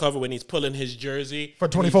one on the cover when he's pulling his jersey. For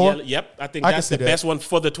 24? Yep. I think that's the best one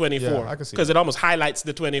for the 24. Yeah, I can see because it almost highlights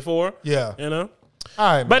the 24. Yeah. You know?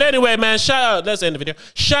 All right, but anyway, man, shout out. Let's end the video.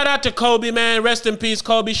 Shout out to Kobe, man. Rest in peace,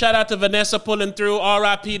 Kobe. Shout out to Vanessa pulling through.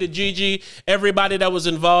 R.I.P. to Gigi. Everybody that was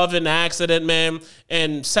involved in the accident, man.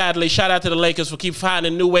 And sadly, shout out to the Lakers for keep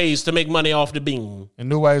finding new ways to make money off the beam. And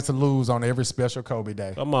new ways to lose on every special Kobe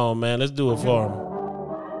day. Come on, man. Let's do it for him.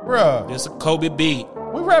 Bruh. It's a Kobe beat.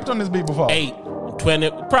 We rapped on this beat before. 8,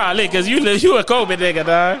 20. Probably, because you a Kobe nigga,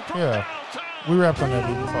 dog. Yeah. We rapped on that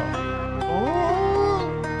beat before.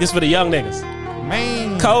 Ooh. This for the young niggas.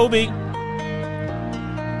 Man. Kobe,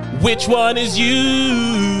 which one is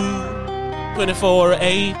you? 24 or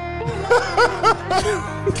 8?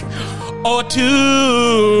 Or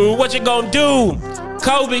 2? What you gonna do?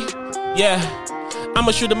 Kobe, yeah,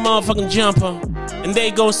 I'ma shoot a motherfucking jumper, and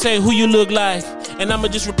they gonna say who you look like, and I'ma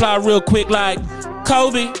just reply real quick like,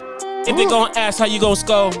 Kobe, if they gonna ask how you gonna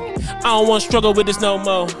score, I don't wanna struggle with this no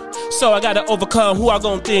more. So I gotta overcome who I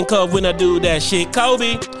gonna think of when I do that shit.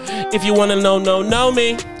 Kobe, if you wanna know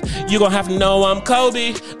me, you gonna have to know I'm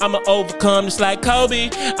Kobe. I'ma overcome just like Kobe.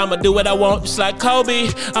 I'ma do what I want just like Kobe.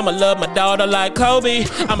 I'ma love my daughter like Kobe.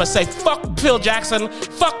 I'ma say fuck Phil Jackson,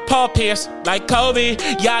 fuck Paul Pierce like Kobe.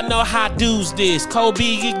 Y'all know how dudes this.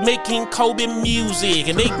 Kobe making Kobe music,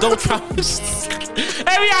 and they gon' try.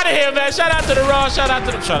 Hey, we out of here, man. Shout out to the Raw. Shout out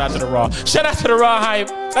to the Raw hype.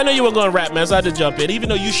 I know you were gonna rap, man, so I had to jump in. Even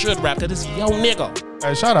though you should rap, that is yo nigga.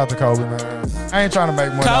 Hey, shout out to Kobe, man. I ain't trying to make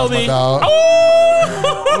money off my dog.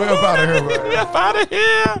 Oh! up out of here, man. We up out of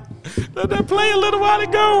here. Let that play a little while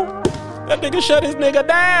ago. That nigga shut his nigga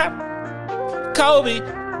down. Kobe.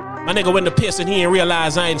 My nigga went to piss and he didn't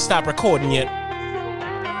realize I ain't stopped recording yet.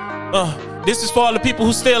 This is for all the people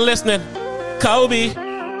who still listening. Kobe.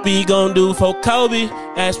 What you gonna do for Kobe?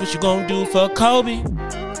 Ask what you gonna do for Kobe.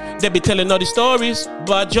 They be telling all these stories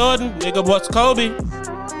about Jordan. Nigga, what's Kobe?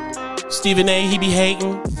 Stephen A, he be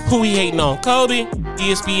hating. Who he hating on? Kobe.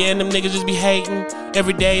 ESPN, them niggas just be hating.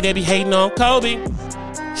 Every day they be hating on Kobe.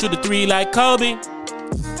 Shoot a three like Kobe.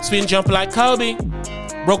 Spin jump like Kobe.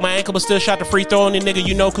 Broke my ankle but still shot the free throw on the nigga,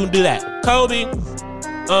 you know couldn't do that. Kobe.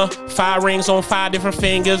 5 rings on 5 different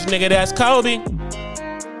fingers, nigga, that's Kobe.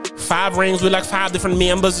 5 rings with like 5 different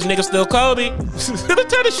members, nigga still Kobe.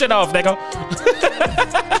 Turn this shit off, nigga.